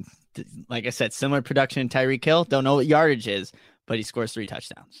 He, like I said, similar production to Tyreek Hill. Don't know what yardage is, but he scores 3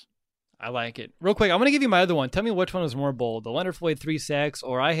 touchdowns. I like it. Real quick, I'm going to give you my other one. Tell me which one was more bold, the Leonard Floyd 3 sacks,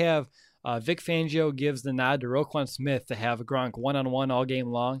 or I have Vic Fangio gives the nod to Roquan Smith to have Gronk one-on-one all game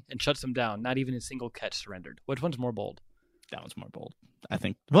long and shuts him down. Not even a single catch surrendered. Which one's more bold? That one's more bold, I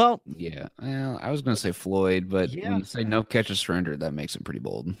think. Well, yeah. Well, I was going to say Floyd, but when you say no catches surrendered, that makes it pretty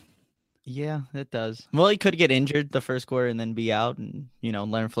bold. Yeah, it does. Well, he could get injured the first quarter and then be out. And,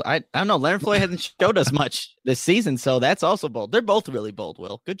 Leonard Floyd, I don't know. Leonard Floyd hasn't showed us much this season, so that's also bold. They're both really bold,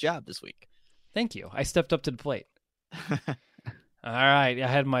 Will. Good job this week. Thank you. I stepped up to the plate. All right. I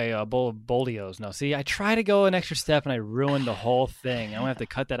had my bowl of Boldios. Now, see, I try to go an extra step, and I ruined the whole thing. I'm going to have to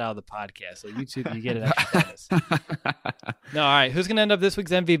cut that out of the podcast. So you get an extra bonus. No, all right. Who's going to end up this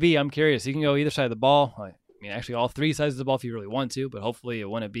week's MVP? I'm curious. You can go either side of the ball. I mean, actually, all 3 sides of the ball if you really want to, but hopefully it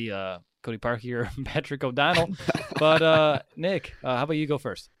wouldn't be Cody Parkey or Patrick O'Donnell. But, Nick, how about you go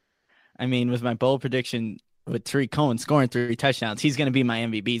first? I mean, with my bold prediction with Tariq Cohen scoring 3 touchdowns, he's going to be my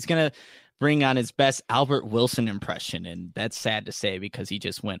MVP. He's going to bring on his best Albert Wilson impression, and that's sad to say because he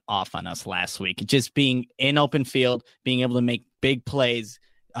just went off on us last week. Just being in open field, being able to make big plays,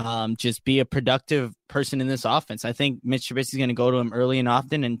 just be a productive person in this offense. I think Mitch Trubisky's going to go to him early and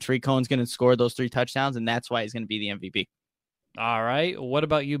often, and Tariq Cohen's going to score those 3 touchdowns, and that's why he's going to be the MVP. All right. What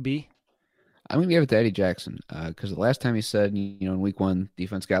about you, B? I'm going to give it to Eddie Jackson because the last time he said, in week 1,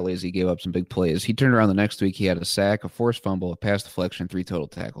 defense got lazy, gave up some big plays. He turned around the next week. He had a sack, a forced fumble, a pass deflection, 3 total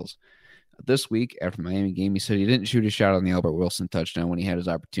tackles. This week, after the Miami game, he said he didn't shoot a shot on the Albert Wilson touchdown when he had his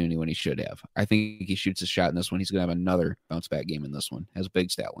opportunity when he should have. I think he shoots a shot in this one. He's going to have another bounce-back game in this one. Has a big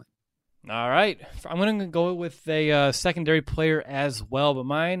stat line. All right. I'm going to go with a secondary player as well, but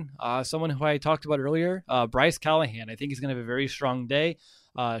mine, someone who I talked about earlier, Bryce Callahan. I think he's going to have a very strong day.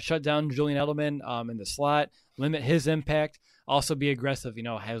 Shut down Julian Edelman in the slot, limit his impact. Also be aggressive,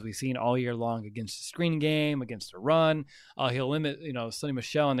 as we've seen all year long against the screen game, against the run. He'll limit, Sonny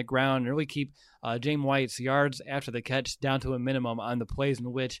Michel on the ground and really keep James White's yards after the catch down to a minimum on the plays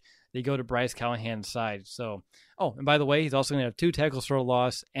in which they go to Bryce Callahan's side. So, and by the way, he's also going to have 2 tackles for a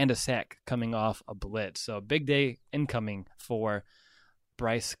loss and a sack coming off a blitz. So big day incoming for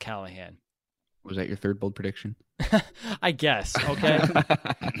Bryce Callahan. Was that your third bold prediction? I guess. Okay.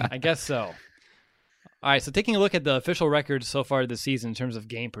 I guess so. All right, so taking a look at the official records so far this season in terms of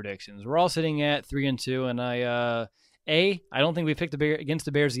game predictions, we're all sitting at 3-2, and I don't think we've picked against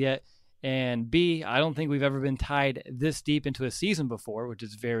the Bears yet, and B, I don't think we've ever been tied this deep into a season before, which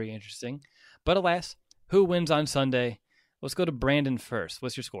is very interesting. But alas, who wins on Sunday? Let's go to Brandon first.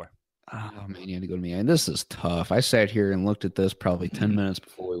 What's your score? Oh, man, you had to go to me. And this is tough. I sat here and looked at this probably 10 minutes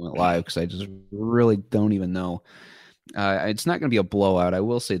before we went live because I just really don't even know. It's not going to be a blowout. I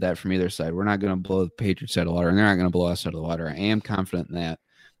will say that from either side. We're not going to blow the Patriots out of the water, and they're not going to blow us out of the water. I am confident in that.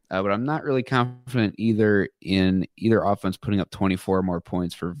 but I'm not really confident either in either offense putting up 24 more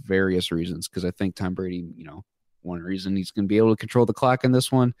points for various reasons, because I think Tom Brady, one reason he's going to be able to control the clock in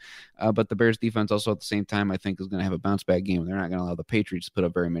this one, but the Bears defense also at the same time I think is going to have a bounce back game. They're not going to allow the Patriots to put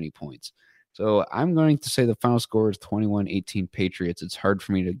up very many points. So I'm going to say the final score is 21-18 Patriots. It's hard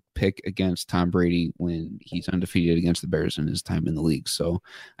for me to pick against Tom Brady when he's undefeated against the Bears in his time in the league. So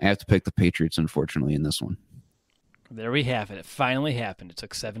I have to pick the Patriots, unfortunately, in this one. There we have it. It finally happened. It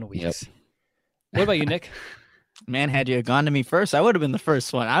took 7 weeks. Yep. What about you, Nick? Man, had you gone to me first, I would have been the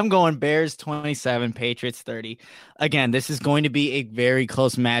first one. I'm going Bears 27, Patriots 30. Again, this is going to be a very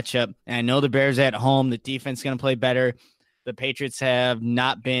close matchup. And I know the Bears at home, the defense is going to play better. The Patriots have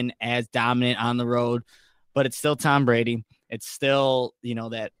not been as dominant on the road, but it's still Tom Brady. It's still,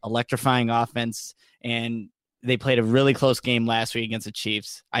 that electrifying offense. And they played a really close game last week against the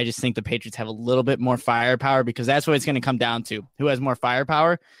Chiefs. I just think the Patriots have a little bit more firepower, because that's what it's going to come down to. Who has more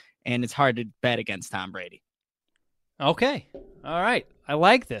firepower? And it's hard to bet against Tom Brady. Okay. All right. I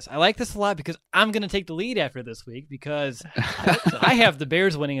like this. I like this a lot, because I'm going to take the lead after this week, because I have the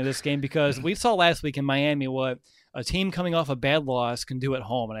Bears winning in this game, because we saw last week in Miami what a team coming off a bad loss can do at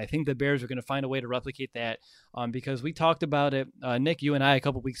home. And I think the Bears are going to find a way to replicate that, because we talked about it, Nick, you and I, a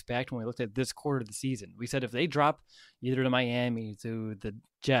couple weeks back when we looked at this quarter of the season. We said if they drop either to Miami, to the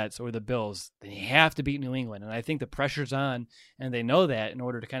Jets, or the Bills, they have to beat New England. And I think the pressure's on, and they know that in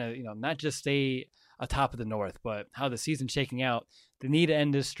order to kind of, not just stay atop of the North, but how the season's shaking out, they need to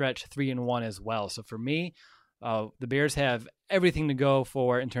end this stretch 3-1 as well. So for me, the Bears have everything to go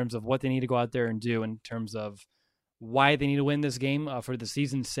for in terms of what they need to go out there and do in terms of why they need to win this game for the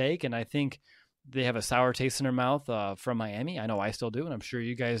season's sake. And I think they have a sour taste in their mouth from Miami. I know I still do, and I'm sure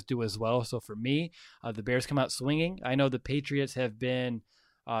you guys do as well. So for me, the Bears come out swinging. I know the Patriots have been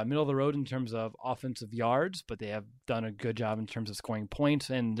middle of the road in terms of offensive yards, but they have done a good job in terms of scoring points,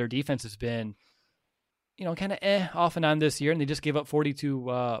 and their defense has been kind of off and on this year, and they just gave up 42.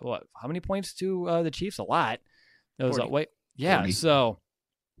 How many points to the Chiefs? A lot. It was 40. Yeah. 40. So,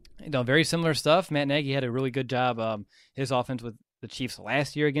 very similar stuff. Matt Nagy had a really good job. His offense with the Chiefs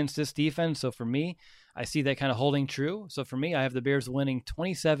last year against this defense. So for me, I see that kind of holding true. So for me, I have the Bears winning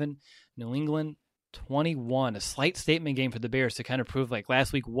 27, New England 21. A slight statement game for the Bears to kind of prove like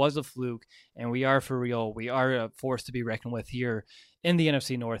last week was a fluke, and we are for real. We are a force to be reckoned with here in the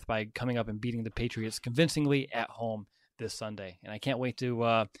NFC North by coming up and beating the Patriots convincingly at home this Sunday. And I can't wait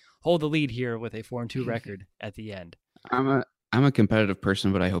to hold the lead here with a 4-2 record at the end. I'm a competitive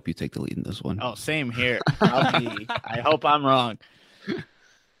person, but I hope you take the lead in this one. Oh, same here. I hope I'm wrong.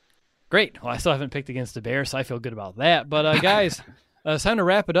 Great. Well, I still haven't picked against the Bears, so I feel good about that. But guys, it's time to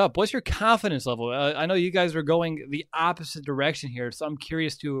wrap it up. What's your confidence level? I know you guys are going the opposite direction here, so I'm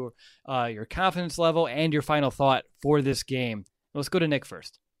curious to your confidence level and your final thought for this game. Let's go to Nick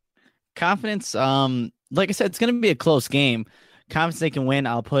first. Confidence, like I said, it's going to be a close game. Confidence they can win,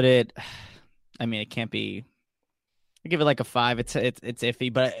 I'll put it, it can't be, I give it like a 5. It's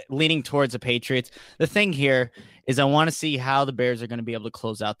iffy, but leaning towards the Patriots. The thing here is I want to see how the Bears are going to be able to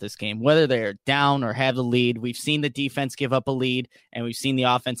close out this game, whether they're down or have the lead. We've seen the defense give up a lead, and we've seen the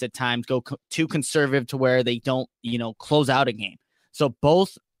offense at times go too conservative to where they don't, close out a game. So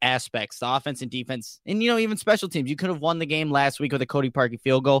both aspects, the offense and defense, and, even special teams. You could have won the game last week with a Cody Parkey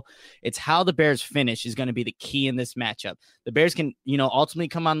field goal. It's how the Bears finish is going to be the key in this matchup. The Bears can, ultimately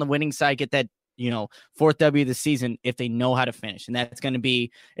come on the winning side, get that, 4th W of the season if they know how to finish. And that's going to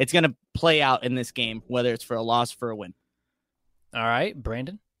be, it's going to play out in this game, whether it's for a loss, for a win. All right,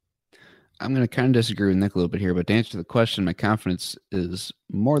 Brandon. I'm going to kind of disagree with Nick a little bit here, but to answer the question, my confidence is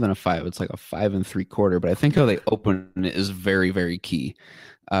more than a 5. It's like a 5 3/4, but I think how they open it is very, very key.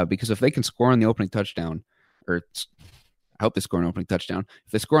 Because if they can score on the opening touchdown, or I hope they score an opening touchdown,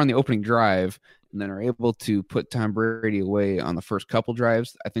 if they score on the opening drive and then are able to put Tom Brady away on the first couple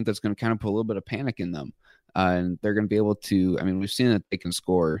drives, I think that's going to kind of put a little bit of panic in them. And they're going to be able to, we've seen that they can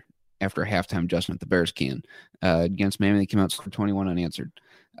score after a halftime adjustment. The Bears can. Against Miami, they came out and scored 21 unanswered.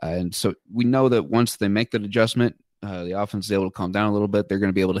 And so we know that once they make that adjustment, the offense is able to calm down a little bit. They're going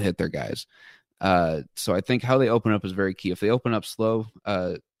to be able to hit their guys. So I think how they open up is very key. If they open up slow,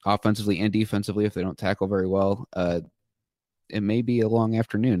 offensively and defensively, if they don't tackle very well, it may be a long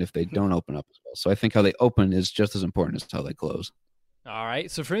afternoon if they don't open up as well. So I think how they open is just as important as how they close. All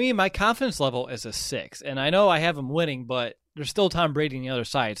right. So for me, my confidence level is a 6. And I know I have them winning, but there's still Tom Brady on the other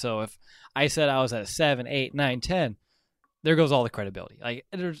side. So if I said I was at a 7, 8, 9, 10, there goes all the credibility. Like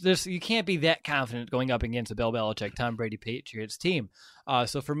there's you can't be that confident going up against a Bill Belichick, Tom Brady Patriots team.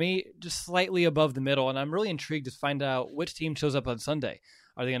 So for me, just slightly above the middle, and I'm really intrigued to find out which team shows up on Sunday.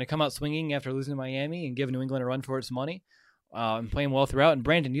 Are they going to come out swinging after losing to Miami and give New England a run for its money? and playing well throughout. And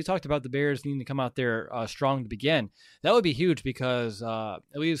Brandon, you talked about the Bears needing to come out there strong to begin. That would be huge because at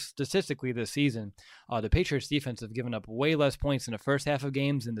least statistically this season, the Patriots defense have given up way less points in the first half of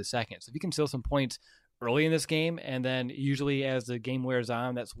games than the second. So if you can steal some points early in this game, and then usually as the game wears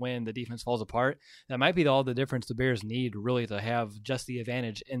on, that's when the defense falls apart. That might be all the difference the Bears need really to have just the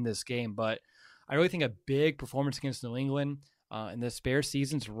advantage in this game. But I really think a big performance against New England and this Bears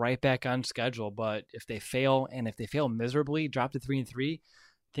season's right back on schedule. But if they fail, and if they fail miserably, drop to 3-3,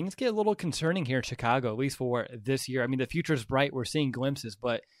 things get a little concerning here in Chicago, at least for this year. I mean, the future's bright. We're seeing glimpses,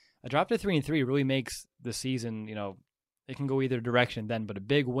 but a drop to 3-3 really makes the season, it can go either direction then, but a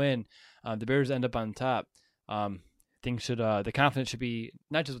big win, the Bears end up on top. Things should, the confidence should be,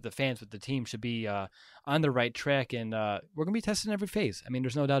 not just with the fans, but the team should be on the right track, and we're going to be tested in every phase. I mean,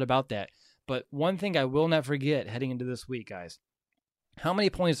 there's no doubt about that. But one thing I will not forget heading into this week, guys, how many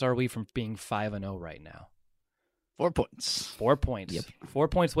points are we from being 5-0 right now? 4 points. 4 points. Yep. 4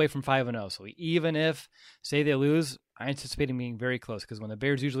 points away from 5-0. So even if, say they lose, I anticipate them being very close because when the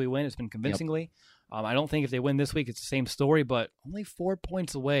Bears usually win, it's been convincingly. Yep. I don't think if they win this week, it's the same story, but only 4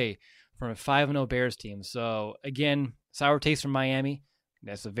 points away from a 5-0 Bears team. So again, sour taste from Miami.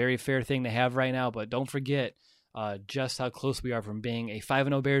 That's a very fair thing to have right now, but don't forget just how close we are from being a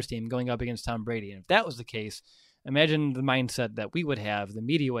 5-0 Bears team going up against Tom Brady. And if that was the case, imagine the mindset that we would have, the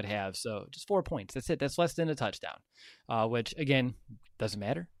media would have. So just 4 points. That's it. That's less than a touchdown, which, again, doesn't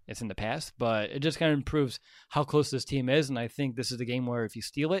matter. It's in the past, but it just kind of proves how close this team is. And I think this is the game where if you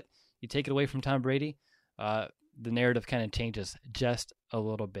steal it, you take it away from Tom Brady, the narrative kind of changes just a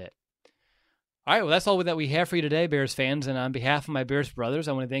little bit. All right, well, that's all that we have for you today, Bears fans. And on behalf of my Bears brothers,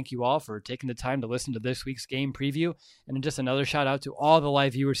 I want to thank you all for taking the time to listen to this week's game preview. And just another shout out to all the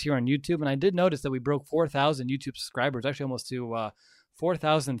live viewers here on YouTube. And I did notice that we broke 4,000 YouTube subscribers, actually almost to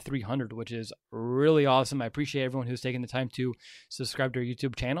 4,300, which is really awesome. I appreciate everyone who's taken the time to subscribe to our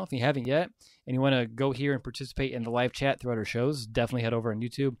YouTube channel. If you haven't yet, and you want to go here and participate in the live chat throughout our shows, definitely head over on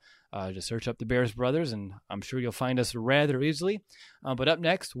YouTube. Just search up the Bears Brothers, and I'm sure you'll find us rather easily. But up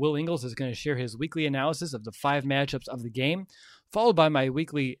next, Will Ingles is going to share his weekly analysis of the 5 matchups of the game, followed by my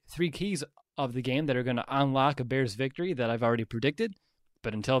weekly 3 keys of the game that are going to unlock a Bears victory that I've already predicted.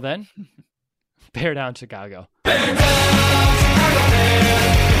 But until then, bear down, Chicago. Bear down, Chicago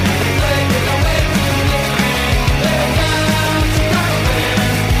Bears. Bear down, Chicago Bears.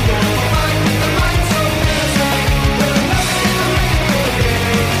 We'll fight with the might so fierce. We'll love it in the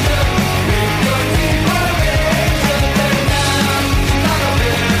radiation. Make your team motivation. Bear down, Chicago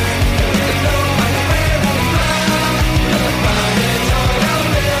Bears. There's no other way to run. We'll find and joy out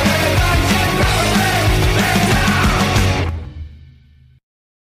there. Bear down, Chicago Bears. Bear down.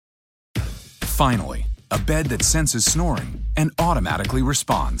 Finally, a bed that senses snoring and automatically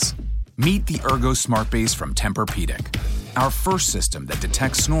responds. Meet the Ergo Smart Base from Tempur-Pedic, our first system that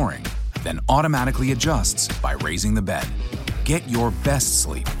detects snoring, then automatically adjusts by raising the bed. Get your best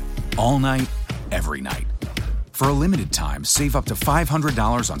sleep all night, every night. For a limited time, save up to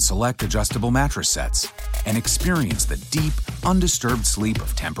 $500 on select adjustable mattress sets and experience the deep, undisturbed sleep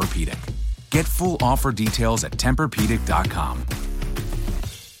of Tempur-Pedic. Get full offer details at TempurPedic.com.